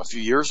warned him a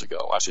few years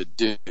ago. I said,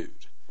 dude,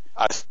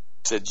 I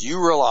said, do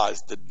you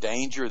realize the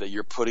danger that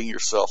you're putting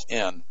yourself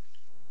in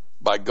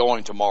by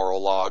going to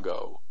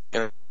Mar-a-Lago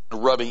and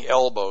rubbing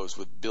elbows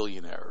with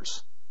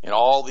billionaires and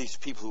all these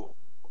people who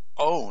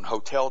own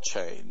hotel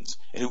chains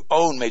and who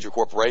own major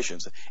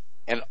corporations?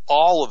 and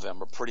all of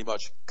them are pretty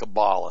much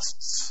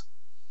Kabbalists.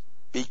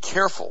 Be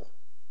careful,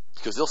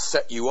 because they'll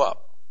set you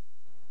up.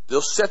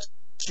 They'll set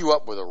you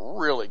up with a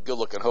really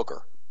good-looking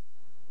hooker.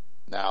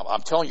 Now,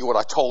 I'm telling you what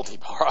I told him,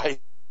 all right?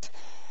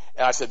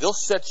 And I said, they'll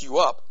set you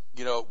up,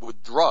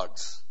 with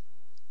drugs.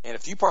 And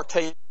if you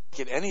partake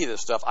in any of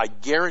this stuff, I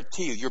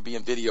guarantee you're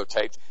being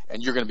videotaped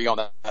and you're going to be on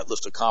that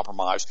list of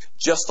compromise,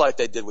 just like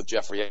they did with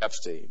Jeffrey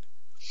Epstein.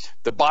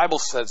 The Bible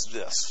says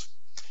this: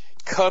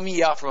 come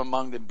ye out from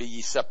among them, be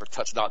ye separate,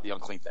 touch not the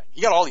unclean thing.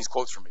 He got all these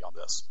quotes from me on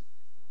this.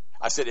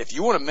 I said, if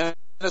you want to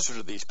minister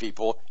to these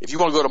people, if you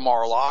want to go to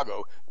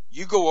Mar-a-Lago,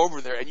 you go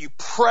over there and you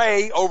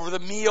pray over the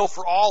meal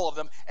for all of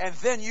them, and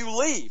then you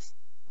leave.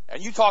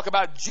 And you talk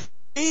about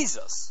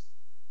Jesus.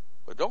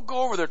 But don't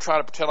go over there trying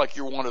to pretend like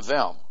you're one of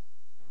them,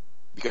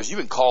 because you've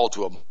been called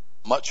to a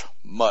much,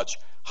 much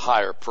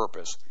higher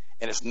purpose.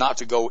 And it's not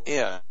to go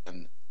in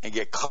and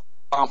get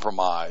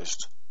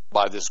compromised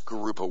by this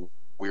group of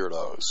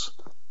weirdos.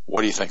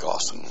 What do you think,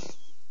 Austin?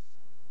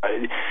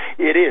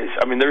 It is.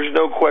 I mean, there's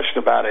no question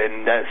about it,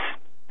 and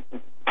that's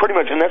pretty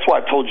much, and that's why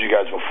I've told you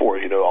guys before,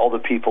 all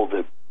the people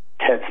that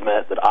Ted's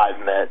met, that I've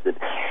met, that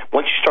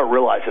once you start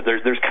realizing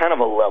there's kind of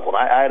a level. And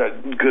I had a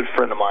good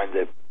friend of mine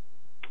that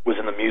was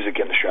in the music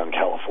industry out in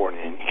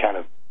California, and he kind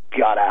of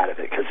got out of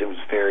it because it was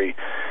very,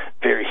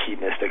 very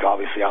hedonistic,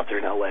 obviously, out there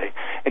in L.A.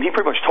 And he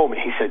pretty much told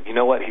me, he said, you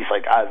know what, he's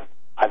like,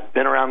 I've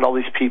been around all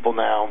these people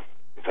now.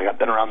 He's like, I've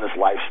been around this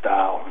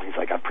lifestyle. He's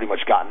like, I've pretty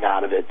much gotten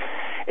out of it.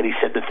 And he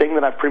said, the thing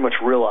that I've pretty much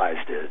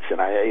realized is,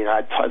 and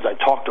as I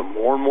talked to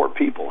more and more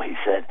people, he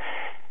said,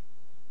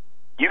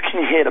 you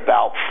can hit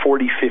about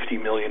 $40-50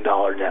 million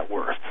net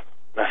worth.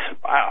 And I said,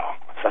 wow,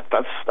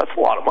 that's a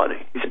lot of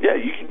money. He said, yeah,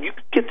 you can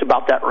get to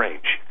about that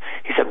range.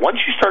 He said,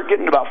 once you start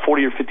getting to about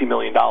 $40 or $50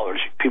 million,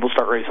 people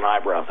start raising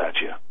eyebrows at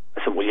you.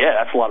 I said, well, yeah,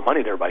 that's a lot of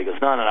money to everybody. He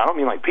goes, no, I don't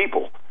mean like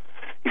people.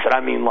 He said,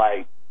 I mean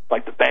like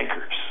the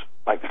bankers,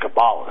 like the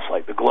Kabbalists,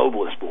 like the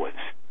globalist boys.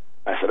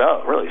 I said,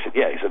 oh, really? He said,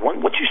 yeah. He said,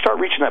 once you start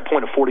reaching that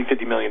point of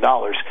 $40-50 million,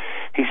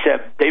 he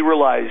said, they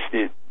realize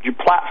that your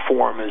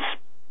platform is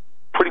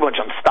pretty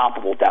much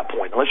unstoppable at that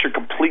point. Unless you're a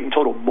complete and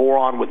total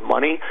moron with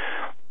money,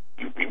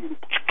 you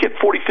get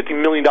 $40-50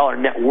 million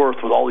net worth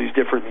with all these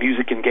different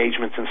music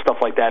engagements and stuff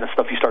like that, and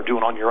stuff you start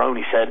doing on your own.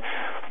 He said,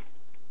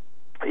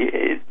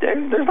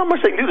 there's not much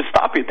they can do to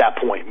stop you at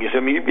that point. I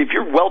mean, if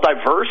you're well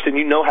diverse and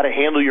you know how to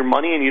handle your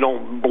money and you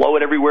don't blow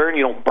it everywhere and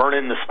you don't burn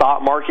it in the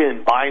stock market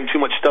and buying too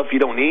much stuff you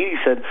don't need, he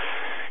said,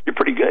 you're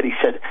pretty good. He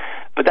said,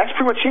 but that's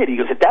pretty much it. He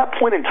goes, at that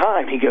point in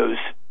time, he goes,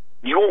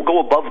 you won't go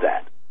above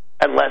that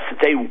unless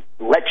they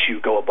let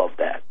you go above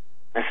that.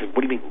 I said,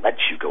 what do you mean let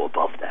you go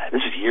above that?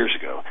 This is years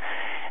ago.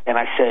 And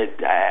I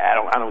said, I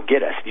don't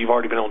get it. I said, you've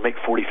already been able to make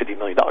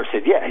 $40-50 million. He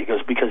said, yeah. He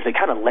goes, because they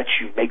kind of let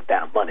you make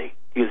that money.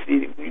 He goes,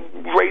 you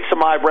raised some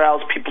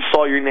eyebrows, people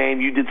saw your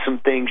name, you did some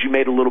things, you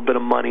made a little bit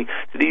of money.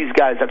 To these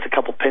guys, that's a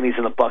couple pennies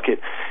in the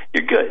bucket.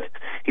 You're good.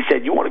 He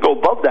said, you want to go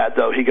above that,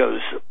 though? He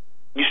goes,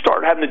 you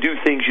start having to do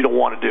things you don't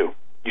want to do.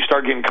 You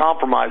start getting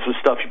compromised with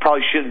stuff you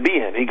probably shouldn't be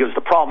in. He goes,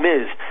 the problem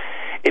is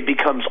it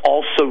becomes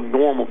also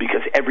normal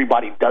because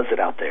everybody does it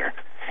out there.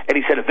 And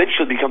he said,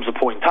 eventually it becomes a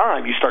point in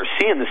time you start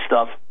seeing this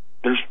stuff.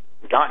 There's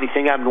not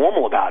anything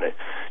abnormal about it.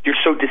 You're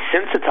so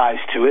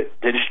desensitized to it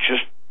that it's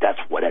just, that's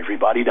what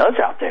everybody does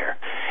out there.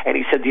 And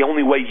he said the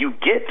only way you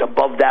get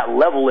above that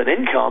level in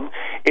income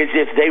is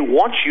if they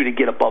want you to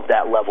get above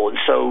that level. And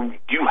so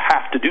you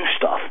have to do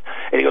stuff.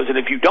 And he goes, and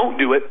if you don't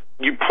do it,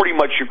 you pretty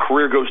much, your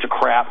career goes to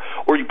crap,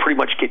 or you pretty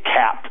much get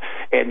capped.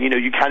 And,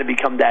 you kind of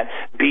become that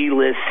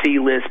B-list,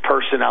 C-list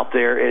person out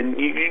there. And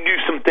you do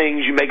some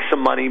things, you make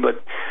some money,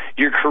 but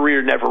your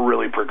career never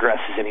really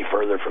progresses any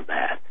further from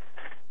that.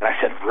 And I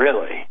said,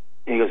 really?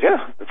 And he goes,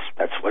 yeah,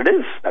 that's what it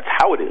is. That's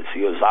how it is. He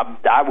goes,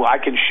 I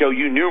can show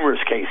you numerous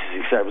cases.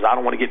 He said, I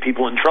don't want to get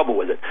people in trouble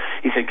with it.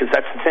 He said, because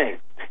that's the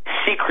thing.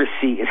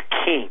 Secrecy is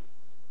king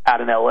out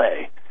in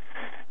L.A.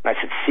 And I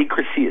said,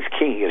 secrecy is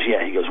king. He goes,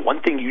 yeah. He goes,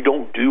 one thing you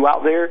don't do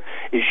out there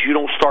is you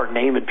don't start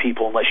naming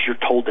people unless you're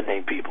told to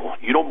name people.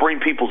 You don't bring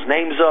people's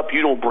names up.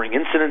 You don't bring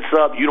incidents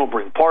up. You don't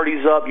bring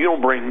parties up. You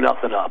don't bring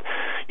nothing up.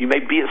 You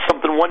may be at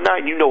something one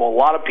night and you know a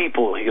lot of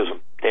people. He goes,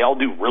 they all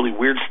do really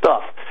weird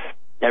stuff.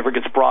 Never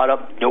gets brought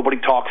up. Nobody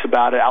talks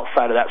about it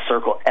outside of that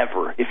circle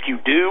ever. If you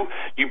do,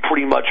 you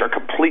pretty much are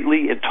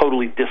completely and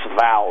totally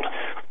disavowed.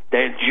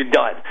 Then you're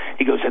done.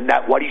 He goes, and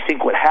that, what do you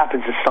think what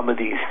happens to some of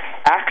these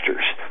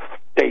actors?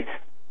 They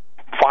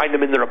find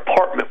them in their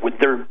apartment with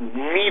their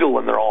needle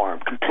in their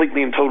arm,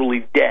 completely and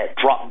totally dead,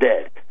 drop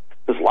dead.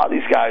 Because a lot of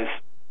these guys,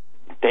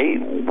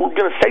 they were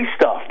going to say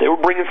stuff. They were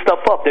bringing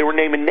stuff up. They were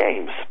naming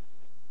names.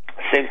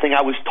 Same thing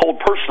I was told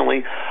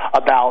personally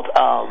about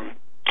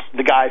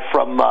the guy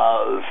from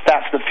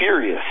Fast and the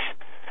Furious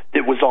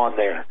that was on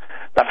there.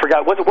 I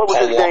forgot, what was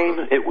his name?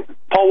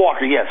 Paul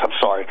Walker, yes, I'm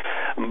sorry.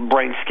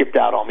 Brain skipped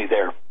out on me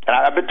there. And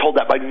I've been told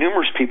that by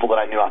numerous people that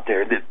I knew out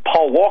there, that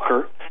Paul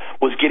Walker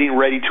was getting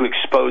ready to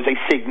expose a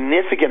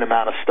significant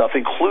amount of stuff,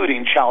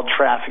 including child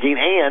trafficking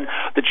and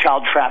the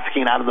child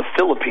trafficking out of the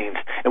Philippines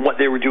and what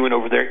they were doing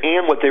over there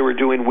and what they were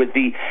doing with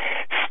the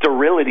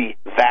sterility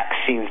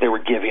vaccines they were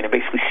giving and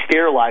basically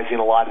sterilizing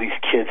a lot of these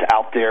kids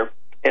out there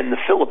in the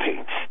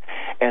Philippines.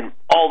 And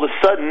all of a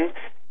sudden,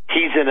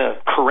 he's in a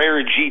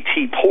Carrera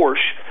GT Porsche,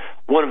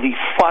 one of the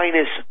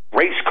finest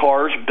race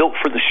cars built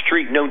for the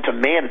street known to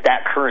man at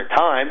that current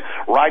time,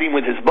 riding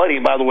with his buddy.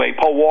 And by the way,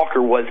 Paul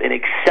Walker was an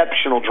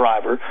exceptional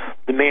driver.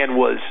 The man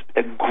was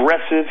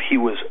aggressive. He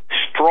was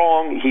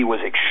strong. He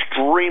was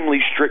extremely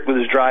strict with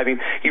his driving.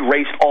 He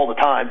raced all the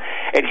time.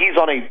 And he's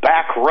on a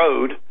back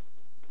road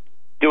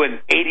doing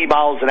 80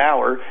 miles an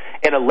hour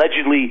and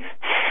allegedly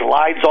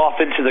slides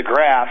off into the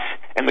grass,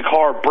 and the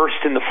car burst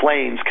into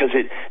flames because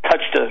it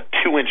touched a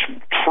 2-inch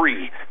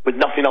tree with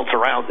nothing else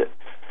around it.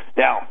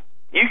 Now,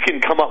 you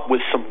can come up with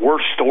some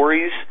worse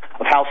stories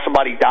of how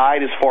somebody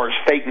died as far as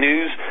fake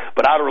news,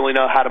 but I don't really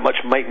know how to much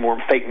make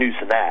more fake news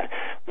than that.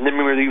 And then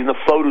remember even the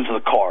photos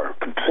of the car,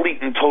 complete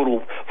and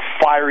total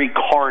fiery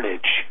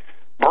carnage,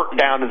 burnt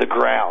down to the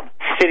ground,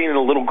 sitting in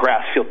a little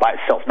grass field by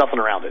itself, nothing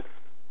around it.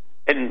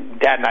 And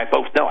Dad and I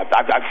both know.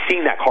 I've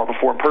seen that car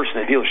before in person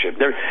in a dealership.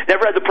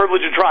 Never had the privilege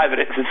of driving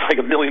it because it's like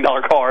 $1 million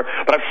car,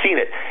 but I've seen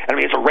it. And I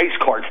mean, it's a race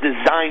car. It's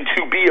designed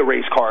to be a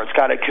race car. It's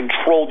got a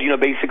controlled,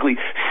 basically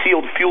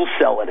sealed fuel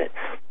cell in it.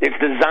 It's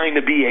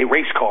designed to be a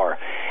race car.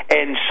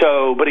 And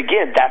so, but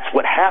again, that's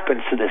what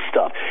happens to this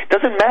stuff. It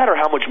doesn't matter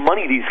how much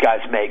money these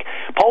guys make.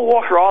 Paul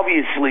Walker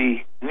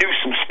obviously knew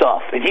some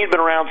stuff, and he had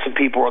been around some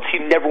people, or else he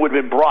never would have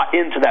been brought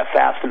into that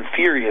Fast and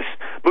Furious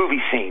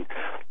movie scene.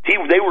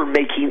 They were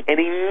making an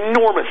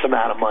enormous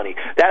amount of money.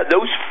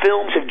 Those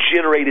films have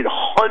generated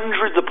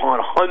hundreds upon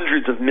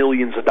hundreds of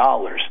millions of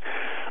dollars.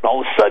 And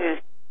all of a sudden,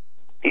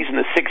 he's in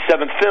the 6th,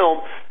 7th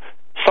film,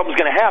 something's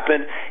going to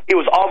happen. It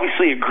was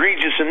obviously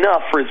egregious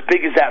enough for as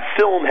big as that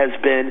film has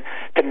been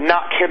to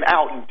knock him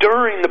out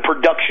during the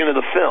production of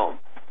the film.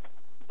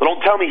 But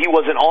don't tell me he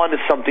wasn't on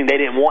to something they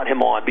didn't want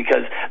him on,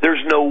 because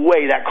there's no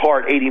way that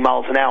car at 80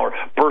 miles an hour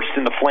burst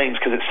into flames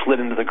because it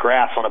slid into the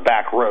grass on a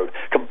back road.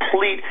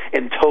 Complete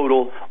and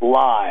total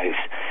lies.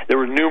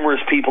 There were numerous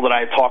people that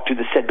I had talked to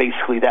that said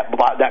basically that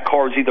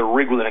car is either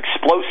rigged with an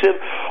explosive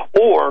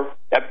or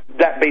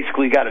that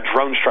basically got a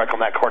drone strike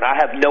on that car. And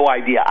I have no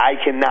idea. I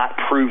cannot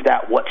prove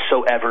that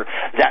whatsoever.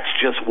 That's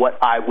just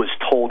what I was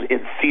told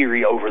in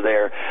theory over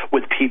there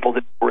with people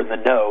that were in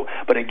the know.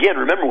 But again,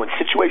 remember, when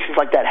situations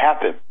like that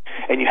happen,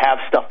 and you have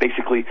stuff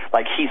basically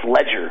like Heath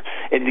Ledger,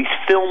 and these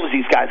films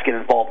these guys get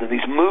involved in,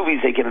 these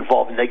movies they get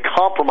involved in, they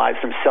compromise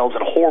themselves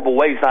in horrible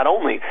ways. Not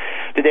only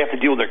do they have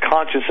to deal with their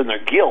conscience and their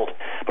guilt,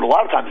 but a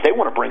lot of times they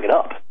want to bring it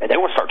up, and they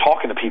want to start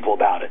talking to people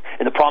about it.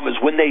 And the problem is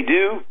when they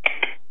do,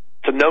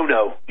 it's a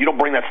no-no. You don't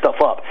bring that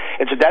stuff up.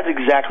 And so that's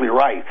exactly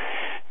right.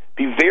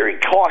 Be very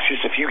cautious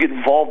if you get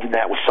involved in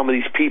that with some of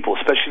these people,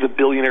 especially the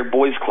billionaire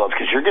boys clubs,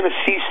 because you're going to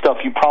see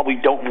stuff you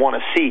probably don't want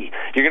to see.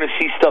 You're going to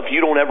see stuff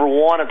you don't ever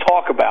want to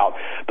talk about.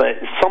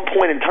 But at some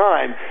point in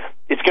time,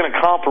 it's going to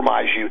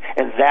compromise you,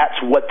 and that's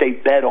what they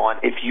bet on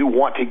if you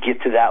want to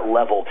get to that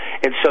level.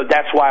 And so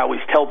that's why I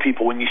always tell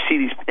people, when you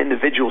see these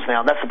individuals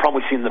now, and that's the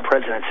problem we see in the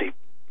presidency,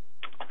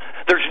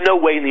 there's no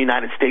way in the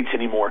United States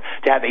anymore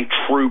to have a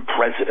true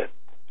president.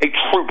 A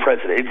true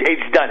president.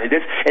 It's done. At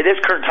this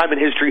current time in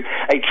history,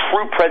 a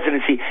true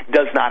presidency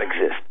does not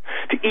exist.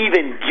 To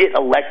even get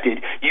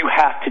elected, you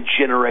have to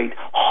generate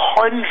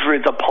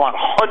hundreds upon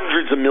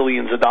hundreds of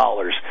millions of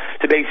dollars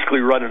to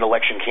basically run an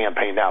election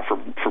campaign now for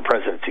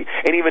presidency.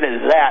 And even as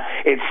that,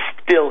 it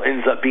still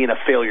ends up being a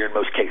failure in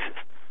most cases.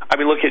 I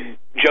mean, look at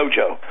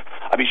JoJo.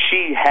 I mean,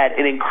 she had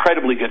an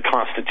incredibly good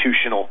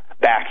constitutional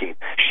backing.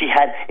 She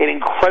had an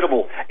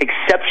incredible,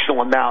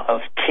 exceptional amount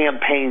of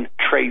campaign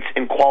traits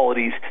and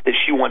qualities that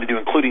she wanted to do,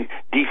 including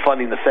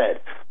defunding the Fed.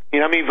 You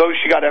know how many votes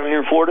she got down here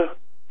in Florida?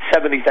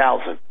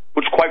 70,000,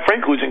 which quite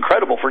frankly was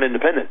incredible for an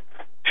independent.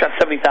 She got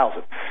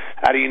 70,000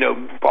 out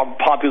of,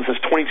 populace is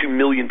 22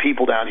 million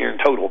people down here in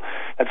total.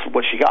 That's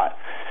what she got,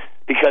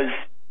 because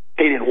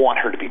they didn't want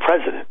her to be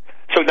president.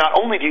 So not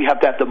only do you have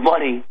to have the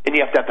money, and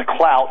you have to have the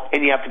clout, and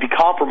you have to be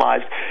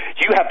compromised,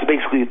 you have to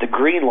basically get the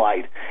green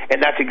light.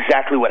 And that's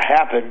exactly what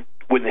happened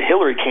with the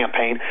Hillary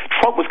campaign.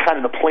 Trump was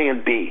kind of the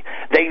plan B.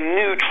 They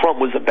knew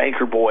Trump was a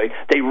banker boy.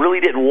 They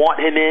really didn't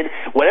want him in.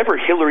 Whatever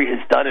Hillary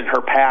has done in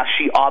her past,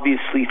 she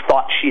obviously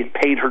thought she had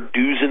paid her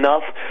dues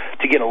enough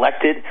to get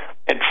elected,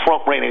 and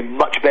Trump ran a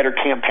much better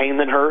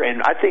campaign than her. And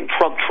I think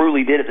Trump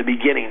truly did at the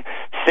beginning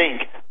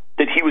think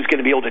that he was going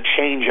to be able to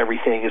change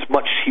everything as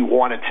much as he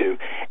wanted to.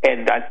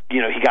 And,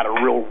 he got a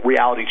real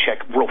reality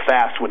check real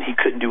fast when he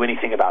couldn't do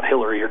anything about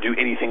Hillary or do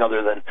anything other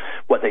than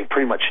what they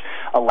pretty much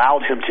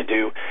allowed him to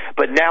do.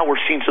 But now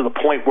we're seeing to the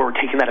point where we're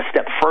taking that a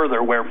step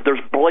further, where there's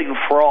blatant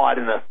fraud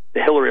in the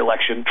Hillary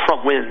election.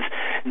 Trump wins.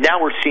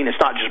 Now we're seeing it's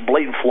not just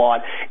blatant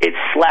fraud, it's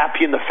slap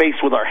you in the face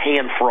with our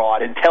hand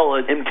fraud and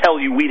tell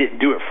you we didn't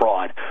do it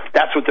fraud.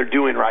 That's what they're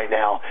doing right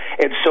now.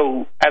 And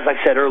so, as I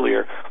said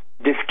earlier,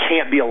 this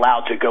can't be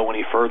allowed to go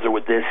any further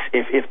with this.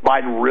 If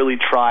Biden really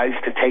tries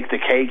to take the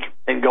cake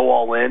and go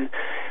all in,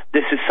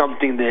 this is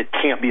something that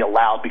can't be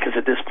allowed, because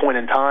at this point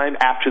in time,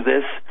 after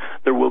this,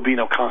 there will be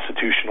no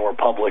constitutional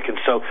republic. And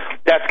so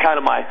that's kind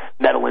of my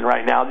meddling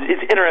right now.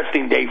 It's an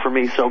interesting day for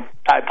me, so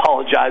I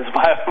apologize if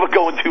I'm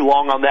going too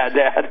long on that,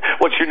 Dad.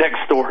 What's your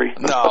next story?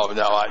 No.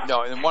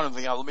 And one of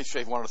the things, let me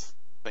say one other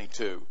thing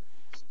too.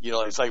 You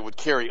know, it's like with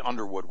Carrie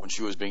Underwood when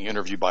she was being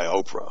interviewed by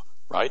Oprah,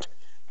 right?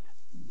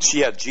 She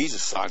had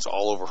Jesus signs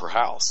all over her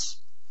house,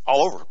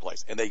 all over her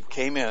place. And they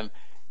came in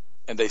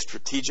and they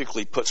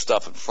strategically put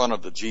stuff in front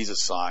of the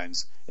Jesus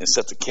signs and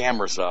set the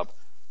cameras up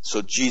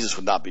so Jesus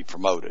would not be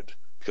promoted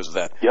because of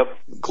that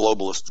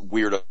globalist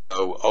weirdo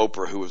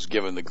Oprah who was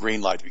given the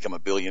green light to become a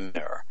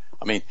billionaire.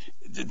 I mean,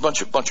 a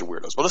bunch of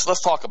weirdos. But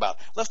let's talk about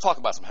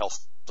some health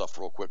stuff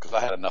real quick, because I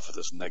had enough of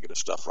this negative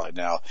stuff right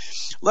now.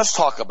 Let's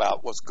talk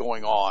about what's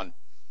going on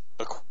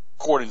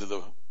according to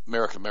the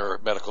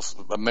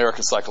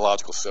American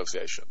Psychological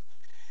Association.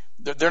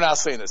 They're now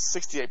saying that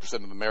 68%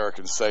 of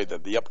Americans say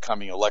that the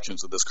upcoming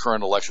elections, of this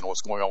current election,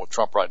 what's going on with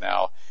Trump right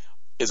now,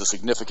 is a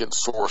significant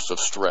source of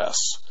stress.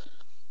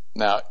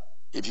 Now,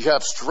 if you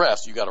have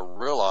stress, you got to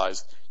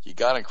realize you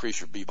got to increase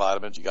your B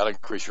vitamins, you got to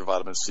increase your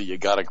vitamin C, you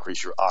got to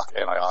increase your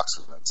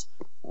antioxidants.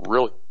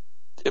 Really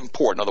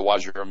important,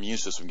 otherwise your immune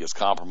system gets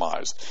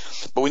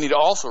compromised. But we need to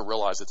also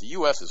realize that the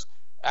U.S. is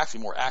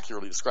actually more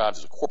accurately described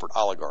as a corporate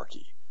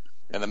oligarchy,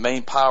 and the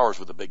main powers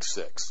were the big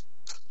six: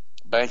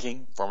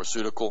 banking,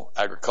 pharmaceutical,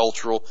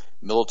 agricultural,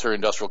 military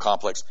industrial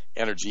complex,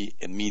 energy,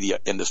 and media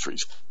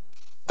industries.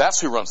 That's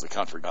who runs the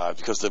country, guys,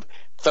 because the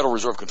Federal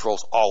Reserve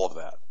controls all of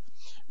that.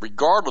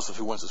 Regardless of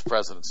who wins this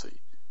presidency,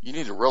 you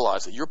need to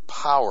realize that your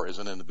power as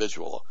an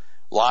individual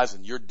lies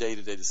in your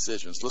day-to-day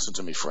decisions. Listen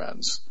to me,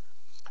 friends.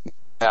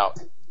 Now,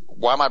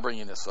 why am I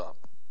bringing this up?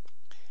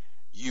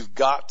 You've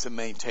got to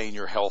maintain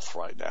your health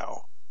right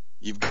now.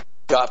 You've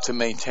got to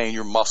maintain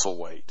your muscle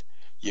weight.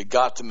 You've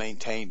got to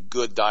maintain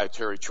good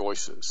dietary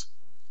choices.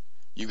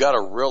 You've got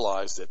to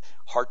realize that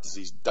heart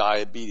disease,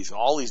 diabetes, and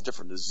all these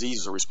different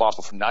diseases are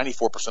responsible for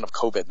 94% of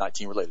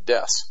COVID-19 related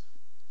deaths.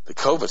 The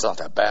COVID's not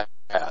that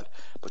bad,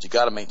 but you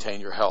got to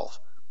maintain your health.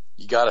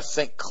 You got to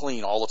think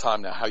clean all the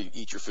time now, how you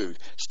eat your food.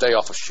 Stay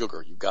off of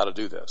sugar. You've got to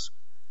do this.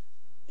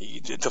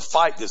 To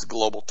fight this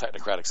global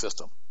technocratic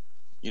system,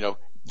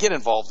 get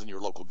involved in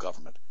your local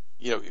government.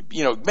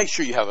 Make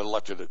sure you have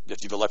that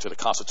you've elected a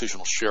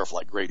constitutional sheriff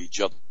like Grady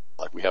Judd,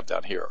 like we have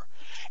down here.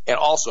 And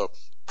also,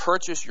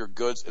 purchase your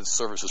goods and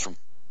services from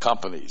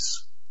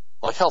companies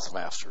like Health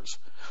Masters,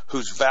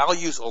 whose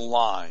values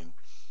align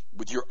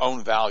with your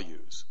own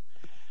values.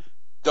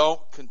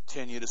 Don't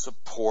continue to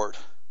support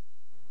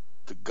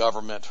the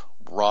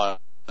government-run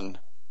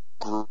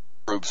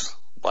groups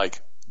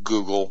like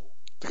Google,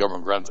 the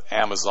government runs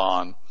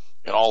Amazon,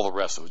 and all the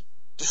rest of it.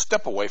 Just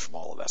step away from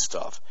all of that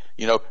stuff.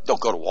 Don't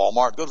go to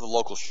Walmart. Go to the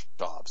local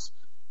shops.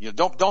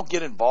 Don't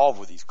get involved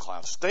with these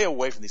clowns. Stay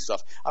away from these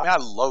stuff. I mean, I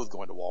loathe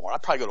going to Walmart. I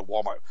probably go to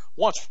Walmart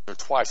once or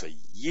twice a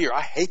year.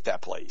 I hate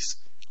that place.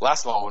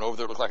 Last time I went over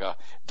there, it looked like a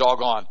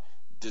doggone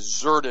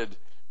deserted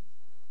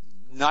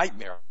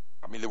nightmare.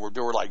 I mean, there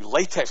were like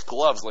latex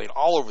gloves laying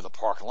all over the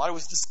parking lot. It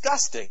was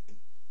disgusting.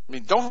 I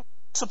mean, don't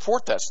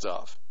support that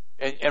stuff.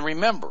 And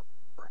remember,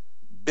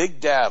 big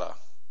data.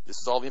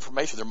 This is all the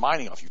information they're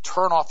mining off. You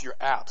turn off your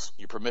apps,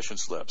 your permission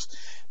slips.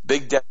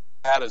 Big data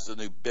is the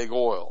new big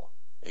oil.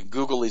 And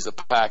Google leads the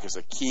pack as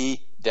a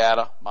key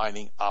data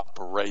mining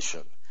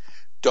operation.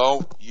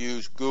 Don't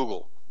use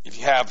Google. If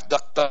you have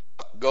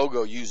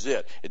DuckDuckGo, use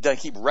it. It doesn't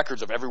keep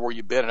records of everywhere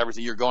you've been and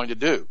everything you're going to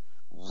do.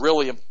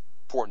 Really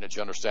important that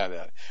you understand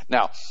that.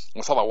 Now,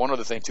 let's talk about one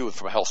other thing, too,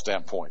 from a health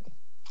standpoint.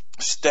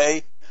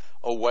 Stay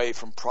away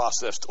from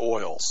processed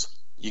oils.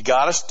 You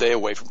got to stay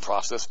away from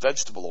processed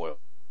vegetable oils.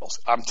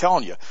 I'm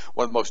telling you,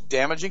 one of the most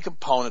damaging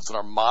components in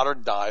our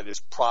modern diet is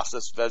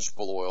processed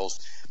vegetable oils,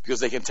 because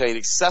they contain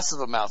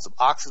excessive amounts of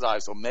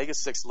oxidized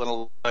omega-6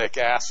 linoleic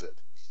acid.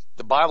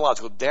 The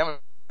biological damage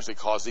they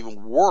cause is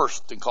even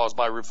worse than caused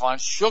by refined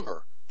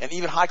sugar and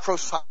even high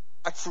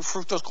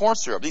fructose corn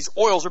syrup. These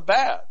oils are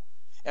bad.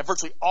 And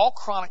virtually all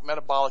chronic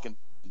metabolic and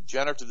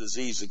degenerative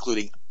diseases,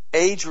 including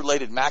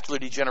age-related macular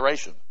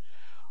degeneration,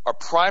 are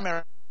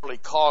primarily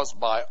caused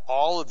by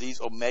all of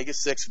these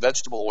omega-6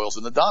 vegetable oils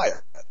in the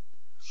diet.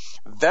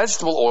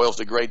 Vegetable oils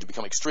degrade to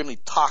become extremely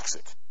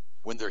toxic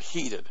when they're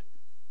heated.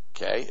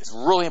 Okay, it's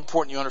really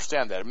important you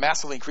understand that. It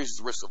massively increases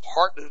the risk of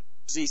heart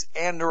disease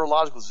and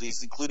neurological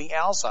diseases, including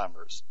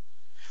Alzheimer's.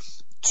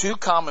 Two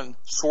common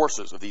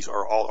sources of these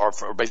are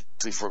from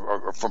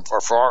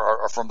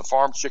the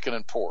farm chicken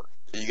and pork.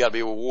 You got to be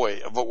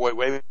away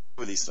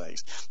with these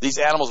things. These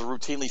animals are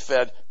routinely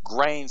fed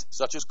grains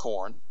such as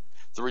corn.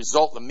 The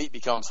result, the meat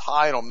becomes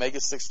high in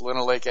omega-6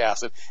 linoleic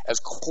acid, as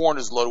corn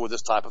is loaded with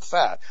this type of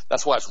fat.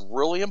 That's why it's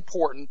really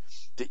important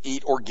to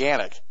eat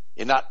organic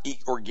and not eat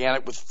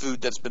organic with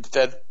food that's been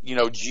fed,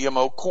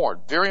 GMO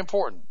corn. Very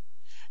important.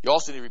 You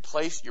also need to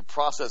replace your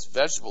processed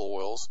vegetable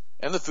oils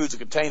and the foods that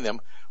contain them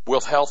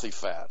with healthy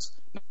fats.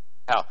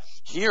 Now,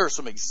 here are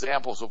some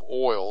examples of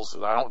oils,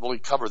 and I don't really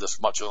cover this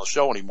much on the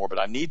show anymore, but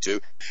I need to.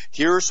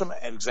 Here are some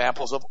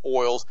examples of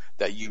oils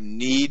that you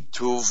need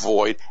to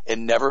avoid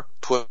and never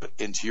put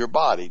into your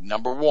body.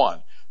 Number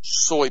one,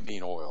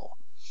 soybean oil.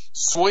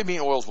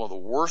 Soybean oil is one of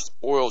the worst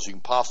oils you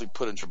can possibly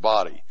put into your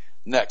body.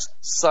 Next,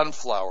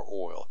 sunflower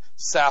oil,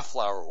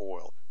 safflower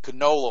oil,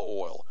 canola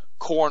oil,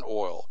 corn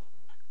oil,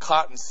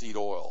 cottonseed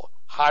oil,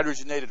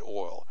 hydrogenated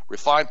oil,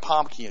 refined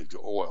palm kernel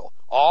oil.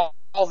 All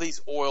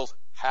these oils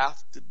have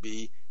to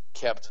be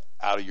kept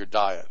out of your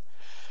diet.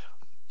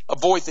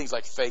 Avoid things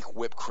like fake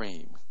whipped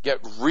cream. Get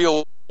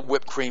real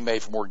whipped cream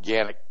made from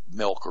organic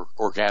milk or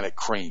organic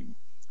cream.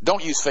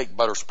 Don't use fake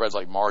butter spreads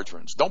like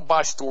margarines. Don't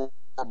buy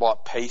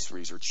store-bought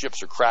pastries or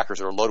chips or crackers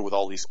that are loaded with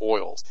all these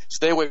oils.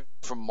 Stay away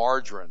from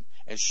margarine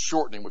and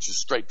shortening, which is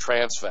straight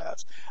trans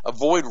fats.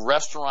 Avoid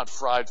restaurant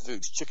fried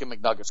foods, chicken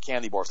McNuggets,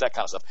 candy bars, that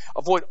kind of stuff.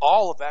 Avoid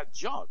all of that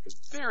junk. It's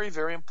very,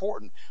 very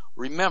important.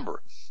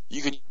 Remember,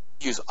 you can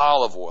use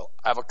olive oil,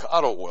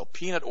 avocado oil,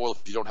 peanut oil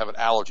if you don't have an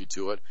allergy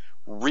to it.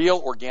 Real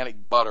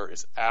organic butter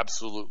is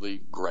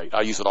absolutely great.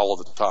 I use it all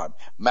of the time.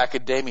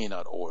 Macadamia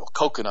nut oil,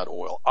 coconut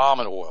oil,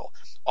 almond oil,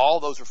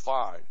 all those are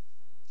fine.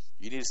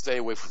 You need to stay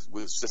away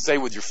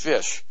with your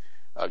fish.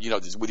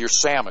 With your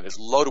salmon, it's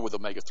loaded with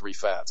omega-3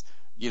 fats.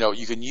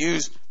 You can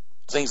use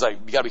things like,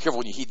 you got to be careful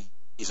when you heat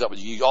these up.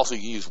 You also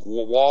use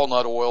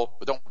walnut oil,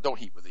 but don't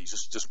heat with these.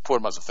 Just put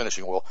them as a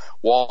finishing oil.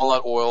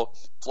 Walnut oil,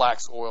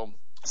 flax oil,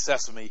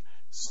 sesame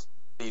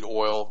seed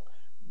oil,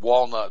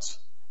 walnuts,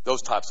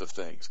 those types of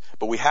things.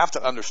 But we have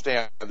to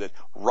understand that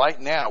right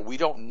now we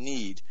don't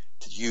need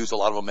to use a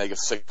lot of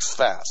omega-6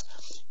 fats.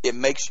 It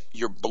makes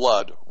your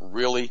blood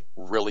really,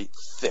 really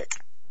thick.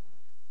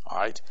 All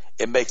right?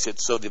 It makes it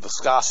so the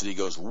viscosity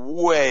goes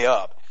way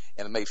up,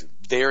 and it makes it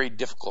very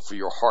difficult for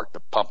your heart to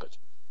pump it.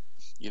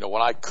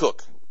 When I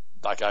cook,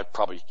 like I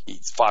probably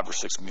eat 5 or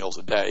 6 meals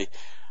a day,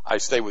 I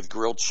stay with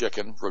grilled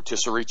chicken,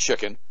 rotisserie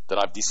chicken that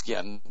I've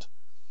deskinned,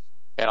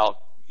 and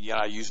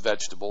I use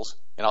vegetables,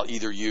 and I'll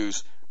either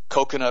use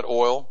coconut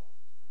oil,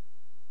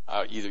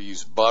 I'll either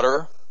use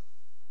butter,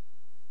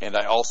 and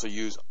I also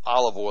use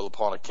olive oil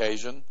upon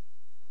occasion,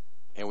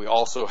 and we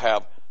also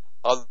have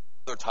other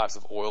types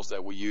of oils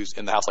that we use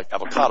in the house, like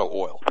avocado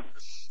oil,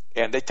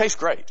 and they taste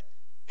great.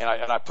 And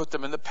I put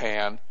them in the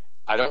pan.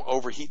 I don't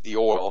overheat the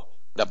oil.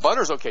 Now,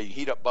 butter's okay. You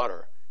heat up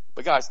butter.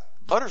 But, guys,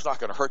 butter's not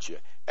going to hurt you.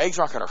 Eggs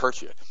aren't going to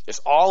hurt you. It's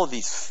all of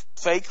these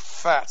fake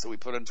fats that we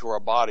put into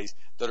our bodies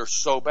that are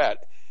so bad.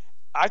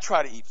 I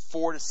try to eat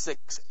 4 to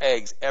 6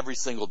 eggs every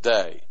single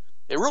day.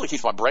 It really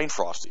keeps my brain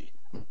frosty.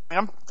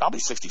 I'll be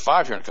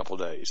 65 here in a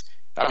couple of days.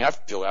 I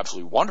feel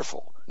absolutely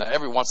wonderful. Now,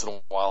 every once in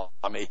a while,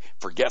 I may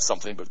forget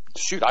something, but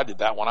shoot, I did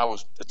that when I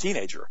was a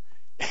teenager.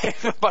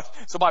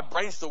 So my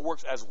brain still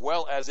works as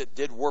well as it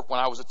did work when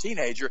I was a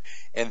teenager,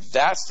 and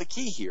that's the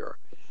key here.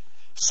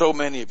 So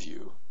many of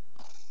you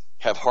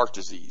have heart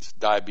disease,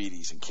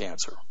 diabetes, and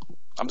cancer.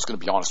 I'm just going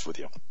to be honest with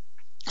you.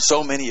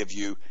 So many of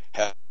you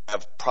have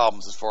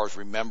problems as far as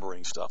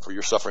remembering stuff, or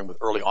you're suffering with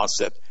early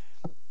onset,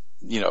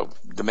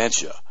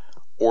 dementia,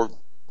 or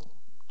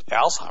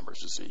Alzheimer's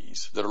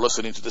disease that are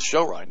listening to the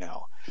show right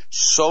now.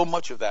 So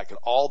much of that can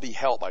all be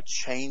helped by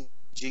changing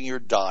your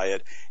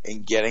diet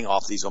and getting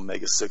off these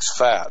omega-6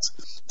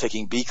 fats,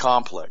 taking B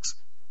complex,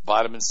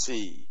 vitamin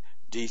C,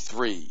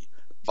 D3,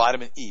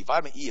 vitamin E.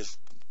 Vitamin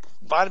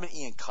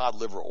E and cod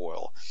liver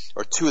oil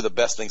are two of the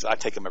best things. I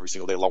take them every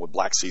single day along with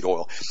black seed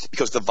oil,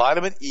 because the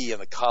vitamin E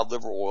and the cod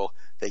liver oil,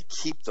 they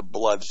keep the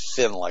blood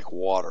thin like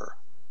water.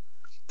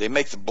 They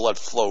make the blood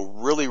flow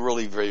really,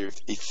 really very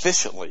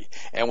efficiently.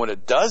 And when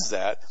it does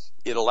that,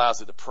 it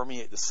allows it to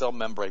permeate the cell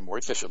membrane more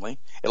efficiently.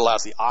 It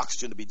allows the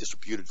oxygen to be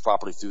distributed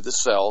properly through the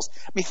cells.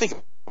 Think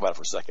about it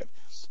for a second.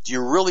 Do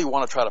you really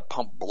want to try to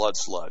pump blood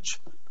sludge?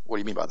 What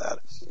do you mean by that?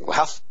 Well,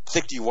 how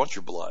thick do you want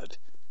your blood?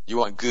 Do you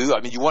want goo?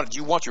 Do you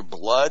want your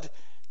blood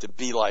to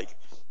be like,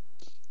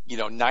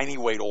 90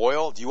 weight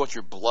oil? Do you want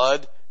your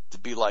blood to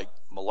be like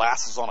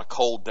molasses on a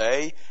cold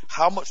day?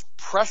 How much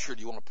pressure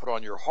do you want to put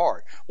on your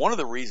heart? One of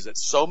the reasons that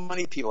so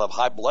many people have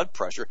high blood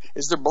pressure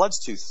is their blood's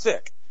too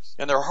thick,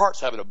 and their heart's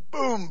having a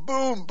boom,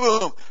 boom,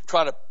 boom,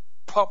 trying to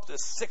pump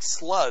this thick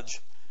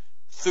sludge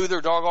through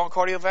their doggone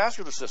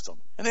cardiovascular system,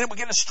 and then we're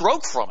getting a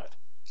stroke from it.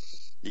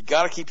 You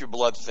got to keep your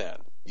blood thin.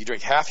 You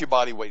drink half your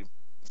body weight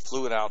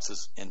fluid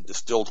ounces in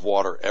distilled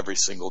water every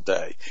single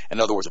day. In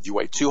other words, if you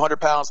weigh 200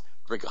 pounds,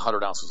 drink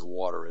 100 ounces of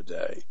water a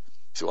day.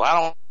 So, well,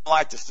 I don't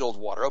like distilled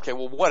water. Okay,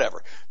 well,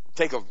 whatever.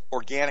 Take an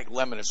organic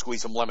lemon and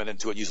squeeze some lemon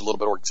into it. Use a little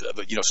bit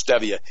of,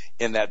 stevia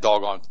in that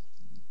doggone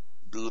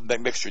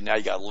mixture. Now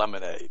you got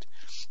lemonade.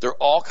 There are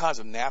all kinds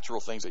of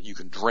natural things that you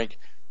can drink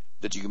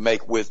that you can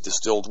make with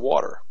distilled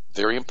water.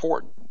 Very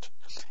important.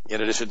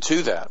 In addition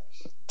to that,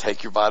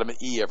 take your vitamin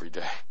E every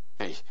day.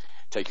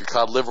 Take your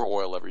cod liver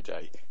oil every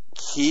day.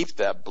 Keep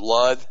that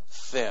blood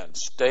thin.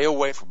 Stay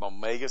away from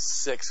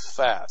omega-6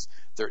 fats.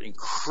 They're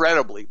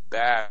incredibly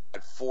bad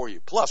for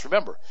you. Plus,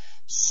 remember,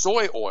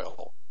 soy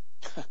oil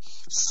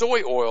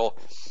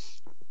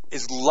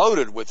is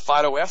loaded with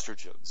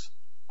phytoestrogens.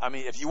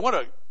 If you want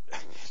to,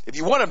 If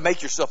you want to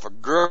make yourself a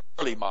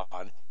girly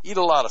man, eat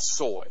a lot of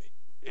soy.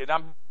 And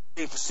I'm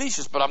being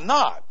facetious, but I'm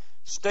not.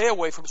 Stay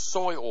away from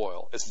soy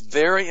oil. It's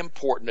very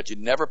important that you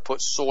never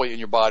put soy in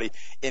your body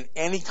in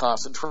any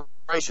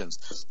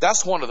concentrations.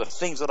 That's one of the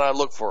things that I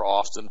look for,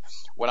 Austin,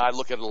 when I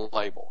look at a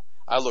label.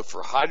 I look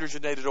for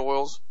hydrogenated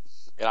oils,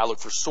 and I look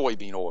for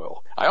soybean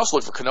oil. I also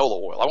look for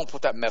canola oil. I won't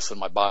put that mess in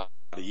my body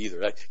either.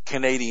 That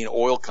Canadian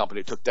oil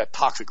company took that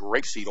toxic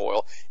rapeseed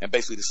oil and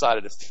basically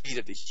decided to feed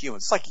it to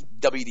humans. It's like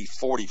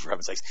WD-40, for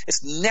heaven's sakes.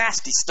 It's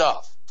nasty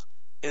stuff.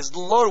 It's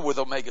loaded with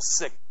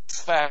omega-6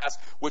 fats,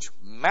 which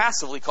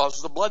massively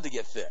causes the blood to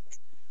get thick.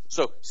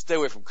 So stay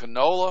away from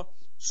canola,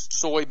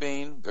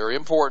 soybean, very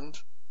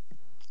important.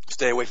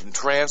 Stay away from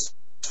trans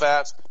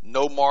fats,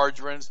 no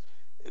margarines.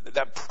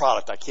 That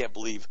product, I can't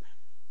believe,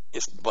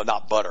 is but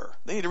not butter.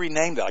 They need to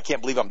rename that. I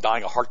can't believe I'm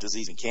dying of heart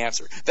disease and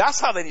cancer. That's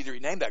how they need to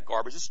rename that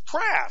garbage. It's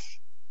trash.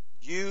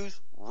 Use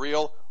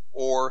real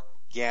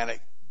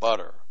organic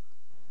butter.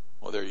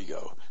 Well, there you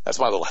go. That's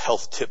my little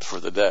health tip for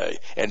the day.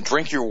 And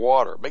drink your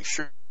water. Make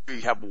sure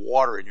you have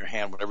water in your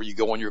hand whenever you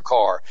go in your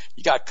car.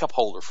 You got a cup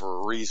holder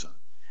for a reason.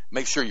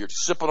 Make sure you're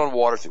sipping on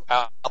water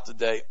throughout the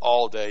day,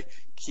 all day.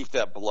 Keep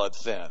that blood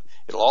thin.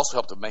 It'll also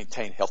help to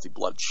maintain healthy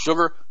blood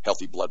sugar,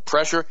 healthy blood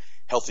pressure,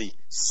 healthy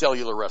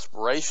cellular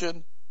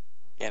respiration,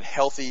 and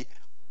healthy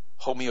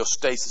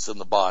homeostasis in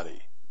the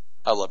body.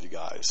 I love you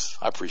guys.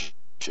 I appreciate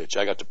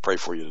you. I got to pray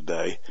for you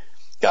today.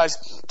 Guys,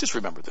 just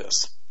remember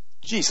this.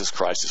 Jesus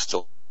Christ is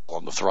still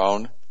on the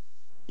throne.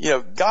 You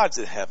know, God's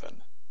in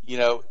heaven. You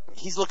know,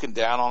 he's looking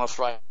down on us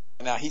right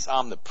now. He's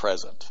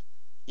omnipresent.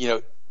 You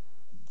know,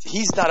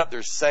 he's not up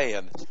there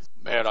saying,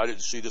 man, I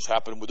didn't see this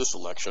happen with this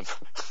election.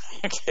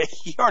 Okay,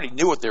 he already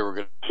knew what they were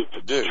going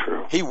to do.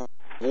 He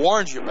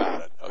warned you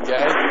about it,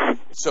 okay?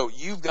 So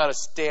you've got to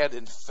stand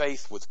in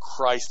faith with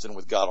Christ and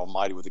with God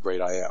Almighty, with the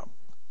great I am.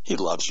 He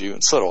loves you,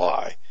 and so do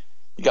I.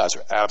 You guys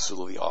are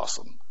absolutely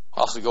awesome.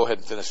 Austin, go ahead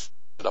and finish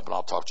it up, and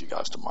I'll talk to you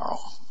guys tomorrow.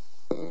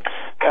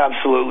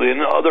 Absolutely.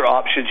 And other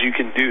options you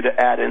can do to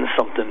add in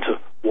something to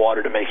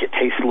water to make it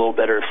taste a little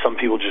better. Some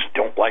people just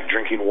don't like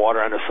drinking water.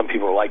 I know some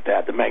people are like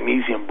that. The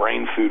magnesium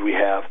brain food we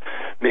have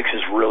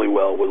mixes really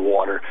well with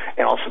water.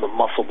 And also the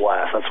Muscle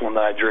Blast. That's one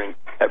that I drink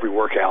every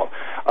workout.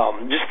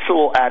 Just a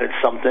little added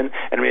something.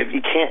 And I mean, if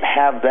you can't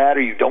have that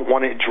or you don't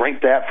want to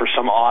drink that for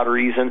some odd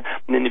reason,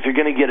 then if you're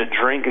going to get a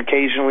drink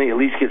occasionally, at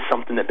least get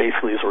something that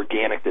basically is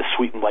organic, that's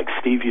sweetened like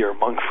stevia or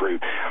monk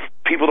fruit.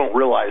 People don't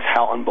realize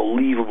how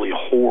unbelievably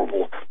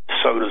horrible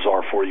sodas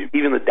are for you,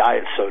 even the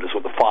diet sodas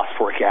with the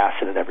phosphoric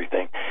acid and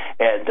everything.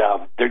 And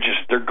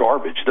they're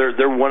garbage.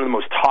 They're one of the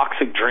most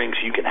toxic drinks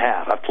you can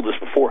have. I've told this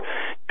before.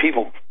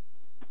 People,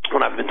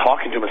 when I've been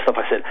talking to them and stuff,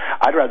 I said,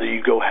 I'd rather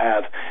you go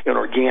have an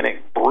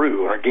organic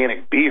brew, an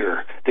organic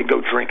beer, than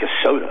go drink a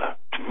soda.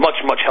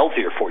 Much, much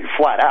healthier for you,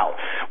 flat out.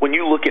 When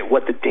you look at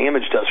what the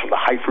damage does from the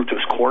high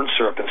fructose corn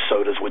syrup in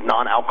sodas with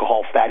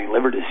non-alcohol fatty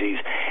liver disease,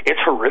 it's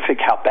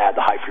horrific how bad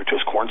the high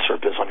fructose corn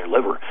syrup is on your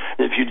liver.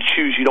 And if you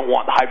choose you don't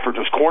want the high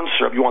fructose corn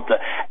syrup, you want the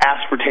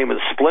aspartame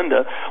of the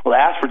Splenda, well, the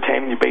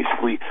aspartame, you're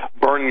basically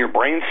burning your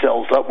brain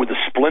cells up. With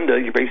the Splenda,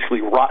 you're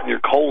basically rotting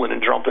your colon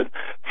and dumping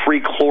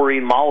free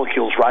chlorine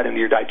molecules right into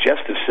your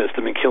digestive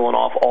system and killing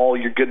off all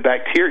your good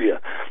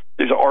bacteria.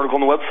 There's an article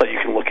on the website you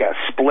can look at,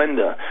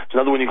 Splenda. There's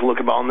another one you can look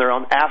at on there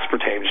on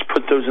aspartame. Just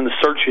put those in the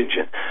search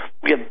engine.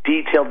 We have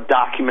detailed,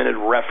 documented,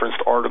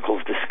 referenced articles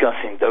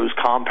discussing those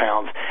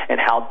compounds and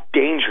how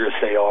dangerous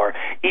they are,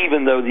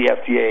 even though the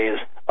FDA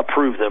has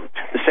approved them.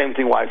 The same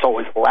thing why it's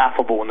always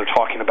laughable when they're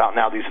talking about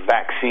now these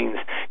vaccines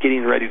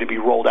getting ready to be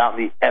rolled out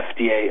and the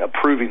FDA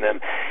approving them.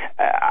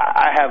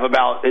 I have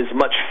about as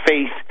much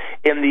faith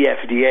in the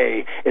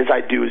FDA as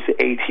I do as the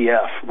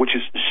ATF, which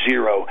is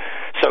zero.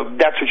 So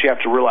that's what you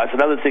have to realize.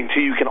 Another thing,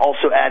 too, you can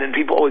also add in,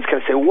 people always kind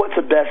of say, well, what's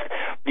the best,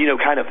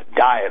 kind of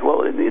diet?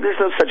 Well,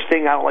 there's no such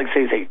thing, I don't like to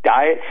say, as a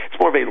diet. It's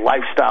more of a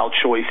lifestyle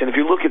choice. And if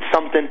you look at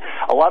something,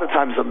 a lot of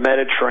times a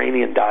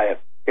Mediterranean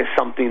diet is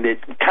something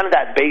that kind of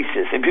that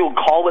basis, and people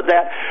call it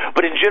that,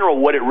 but in general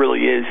what it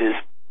really is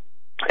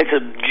it's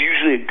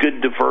usually a good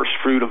diverse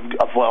fruit of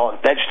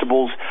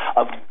vegetables,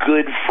 of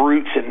good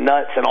fruits and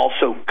nuts, and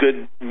also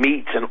good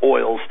meats and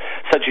oils,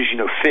 such as,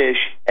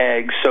 fish,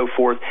 eggs, so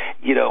forth,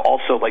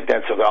 also like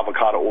that, so the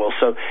avocado oil.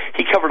 So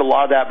he covered a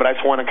lot of that, but I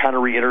just want to kind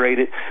of reiterate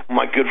it.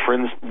 My good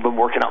friend's been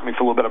working out with me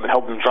for a little bit. I've been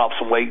helping him drop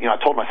some weight. I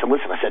told him, I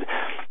said,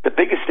 the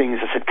biggest thing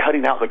is,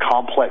 cutting out the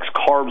complex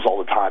carbs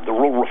all the time, the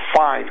real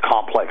refined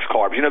complex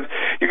carbs.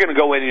 You're going to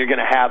go in and you're going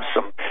to have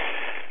some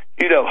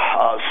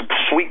some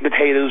sweet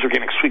potatoes,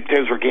 organic sweet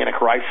potatoes, organic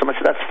rice. Somebody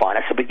said, that's fine.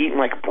 I said, but eating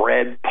like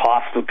bread,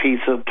 pasta,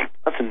 pizza,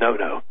 that's a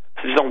no-no.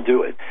 So just don't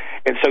do it.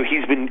 And so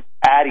he's been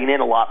adding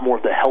in a lot more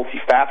of the healthy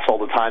fats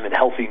all the time and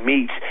healthy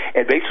meats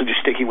and basically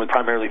just sticking with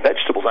primarily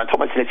vegetables. I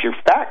told him, I said, if your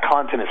fat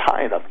content is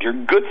high enough, your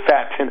good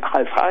fat content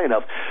is high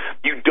enough,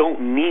 you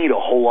don't need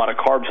a whole lot of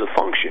carbs to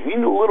function. You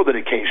need a little bit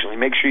occasionally.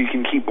 Make sure you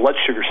can keep blood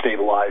sugar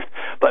stabilized.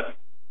 But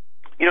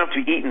You don't have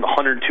to be eating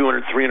 100,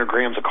 200, 300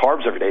 grams of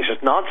carbs every day. It's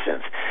just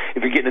nonsense.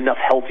 If you're getting enough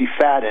healthy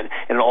fat in,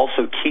 and it'll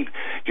also keep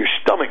your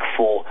stomach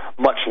full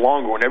much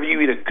longer. Whenever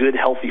you eat a good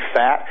healthy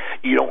fat,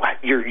 you don't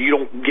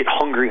get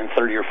hungry in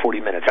 30 or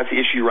 40 minutes. That's the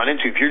issue you run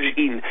into. If you're just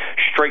eating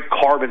straight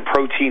carb and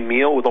protein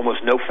meal with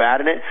almost no fat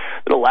in it,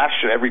 it'll last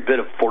you every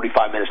bit of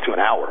 45 minutes to an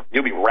hour.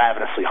 You'll be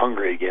ravenously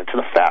hungry again. So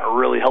the fat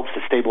really helps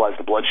to stabilize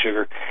the blood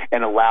sugar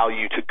and allow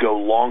you to go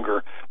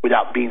longer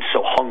without being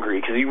so hungry,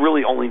 because you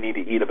really only need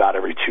to eat about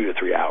every 2 to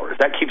 3 hours.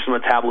 That keeps the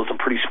metabolism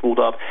pretty spooled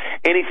up.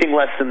 Anything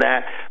less than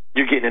that,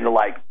 you're getting into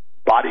like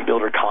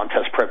bodybuilder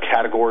contest prep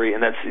category,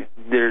 and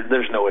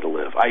there's no way to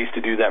live. I used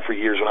to do that for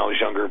years when I was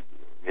younger.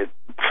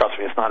 Trust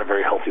me, it's not a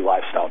very healthy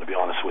lifestyle, to be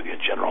honest with you,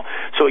 in general.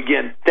 So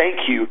again,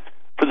 thank you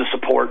for the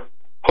support.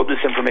 Hope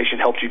this information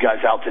helped you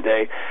guys out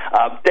today.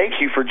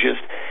 Thank you for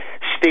just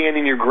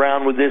standing your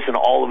ground with this and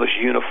all of us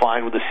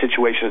unifying with the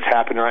situation that's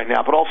happening right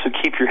now, but also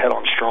keep your head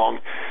on strong.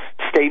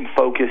 Stay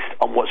focused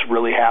on what's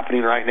really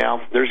happening right now.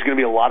 There's going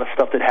to be a lot of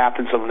stuff that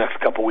happens over the next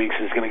couple of weeks.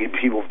 It's going to get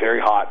people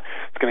very hot.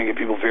 It's going to get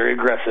people very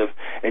aggressive.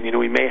 And,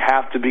 we may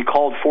have to be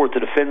called forth to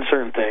defend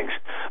certain things,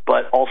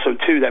 but also,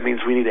 too, that means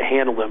we need to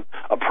handle them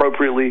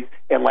appropriately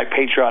and like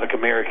patriotic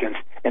Americans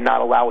and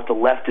not allow what the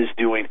left is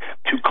doing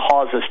to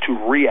cause us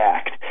to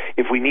react.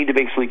 If we need to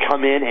basically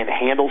come in and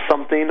handle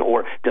something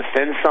or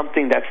defend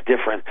something, that's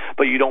different.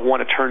 But you don't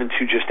want to turn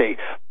into just a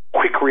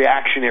quick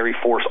reactionary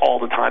force all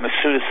the time. As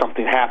soon as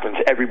something happens,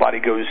 everybody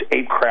goes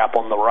ape crap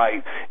on the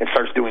right and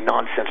starts doing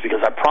nonsense, because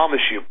I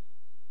promise you,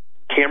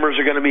 cameras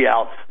are going to be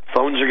out,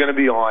 phones are going to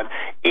be on.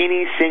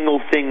 Any single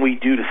thing we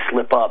do to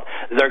slip up,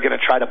 they're going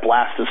to try to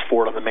blast us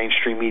for it on the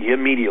mainstream media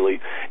immediately.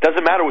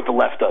 Doesn't matter what the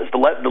left does. The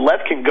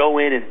left can go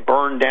in and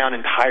burn down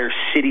entire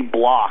city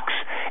blocks,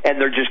 and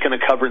they're just going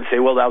to cover and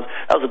say, well, that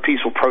was a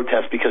peaceful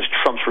protest because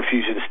Trump's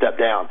refusing to step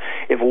down.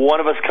 If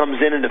one of us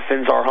comes in and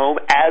defends our home,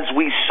 as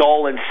we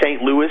saw in St.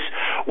 Louis,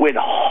 when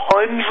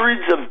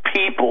hundreds of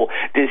people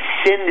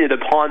descended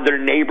upon their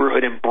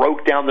neighborhood and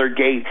broke down their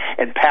gate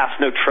and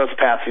passed no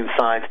trespassing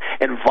signs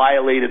and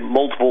violated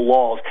multiple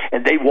laws,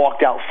 and they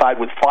walked outside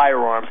with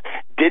firearms,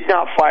 did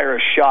not fire a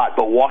shot,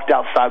 but walked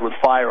outside with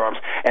firearms,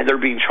 and they're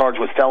being charged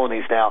with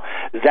felonies now.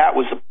 That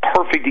was a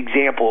perfect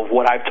example of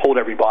what I've told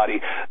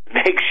everybody.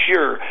 Make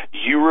sure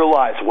you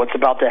realize what's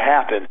about to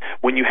happen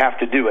when you have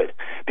to do it,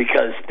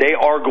 because they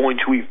are going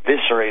to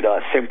eviscerate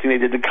us. Same thing they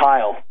did to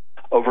Kyle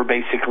over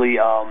basically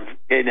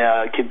in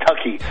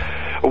Kentucky,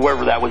 or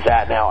wherever that was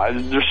at now.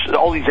 There's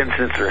all these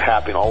incidents that are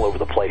happening all over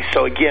the place.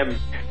 So again,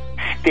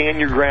 stand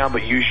your ground,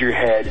 but use your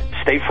head.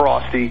 Stay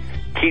frosty.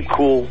 Keep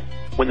cool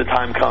when the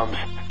time comes.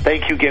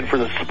 Thank you again for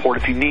the support.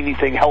 If you need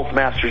anything,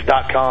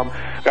 healthmasters.com.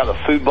 Got the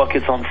food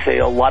buckets on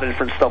sale, a lot of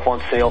different stuff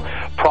on sale.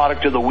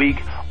 Product of the week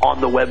on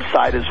the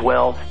website as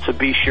well, so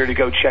be sure to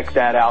go check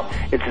that out.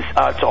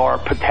 It's our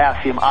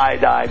potassium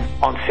iodide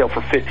on sale for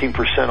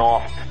 15%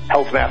 off.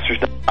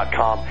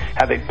 Healthmasters.com.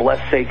 Have a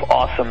blessed, safe,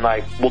 awesome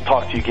night. We'll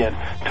talk to you again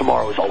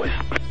tomorrow as always.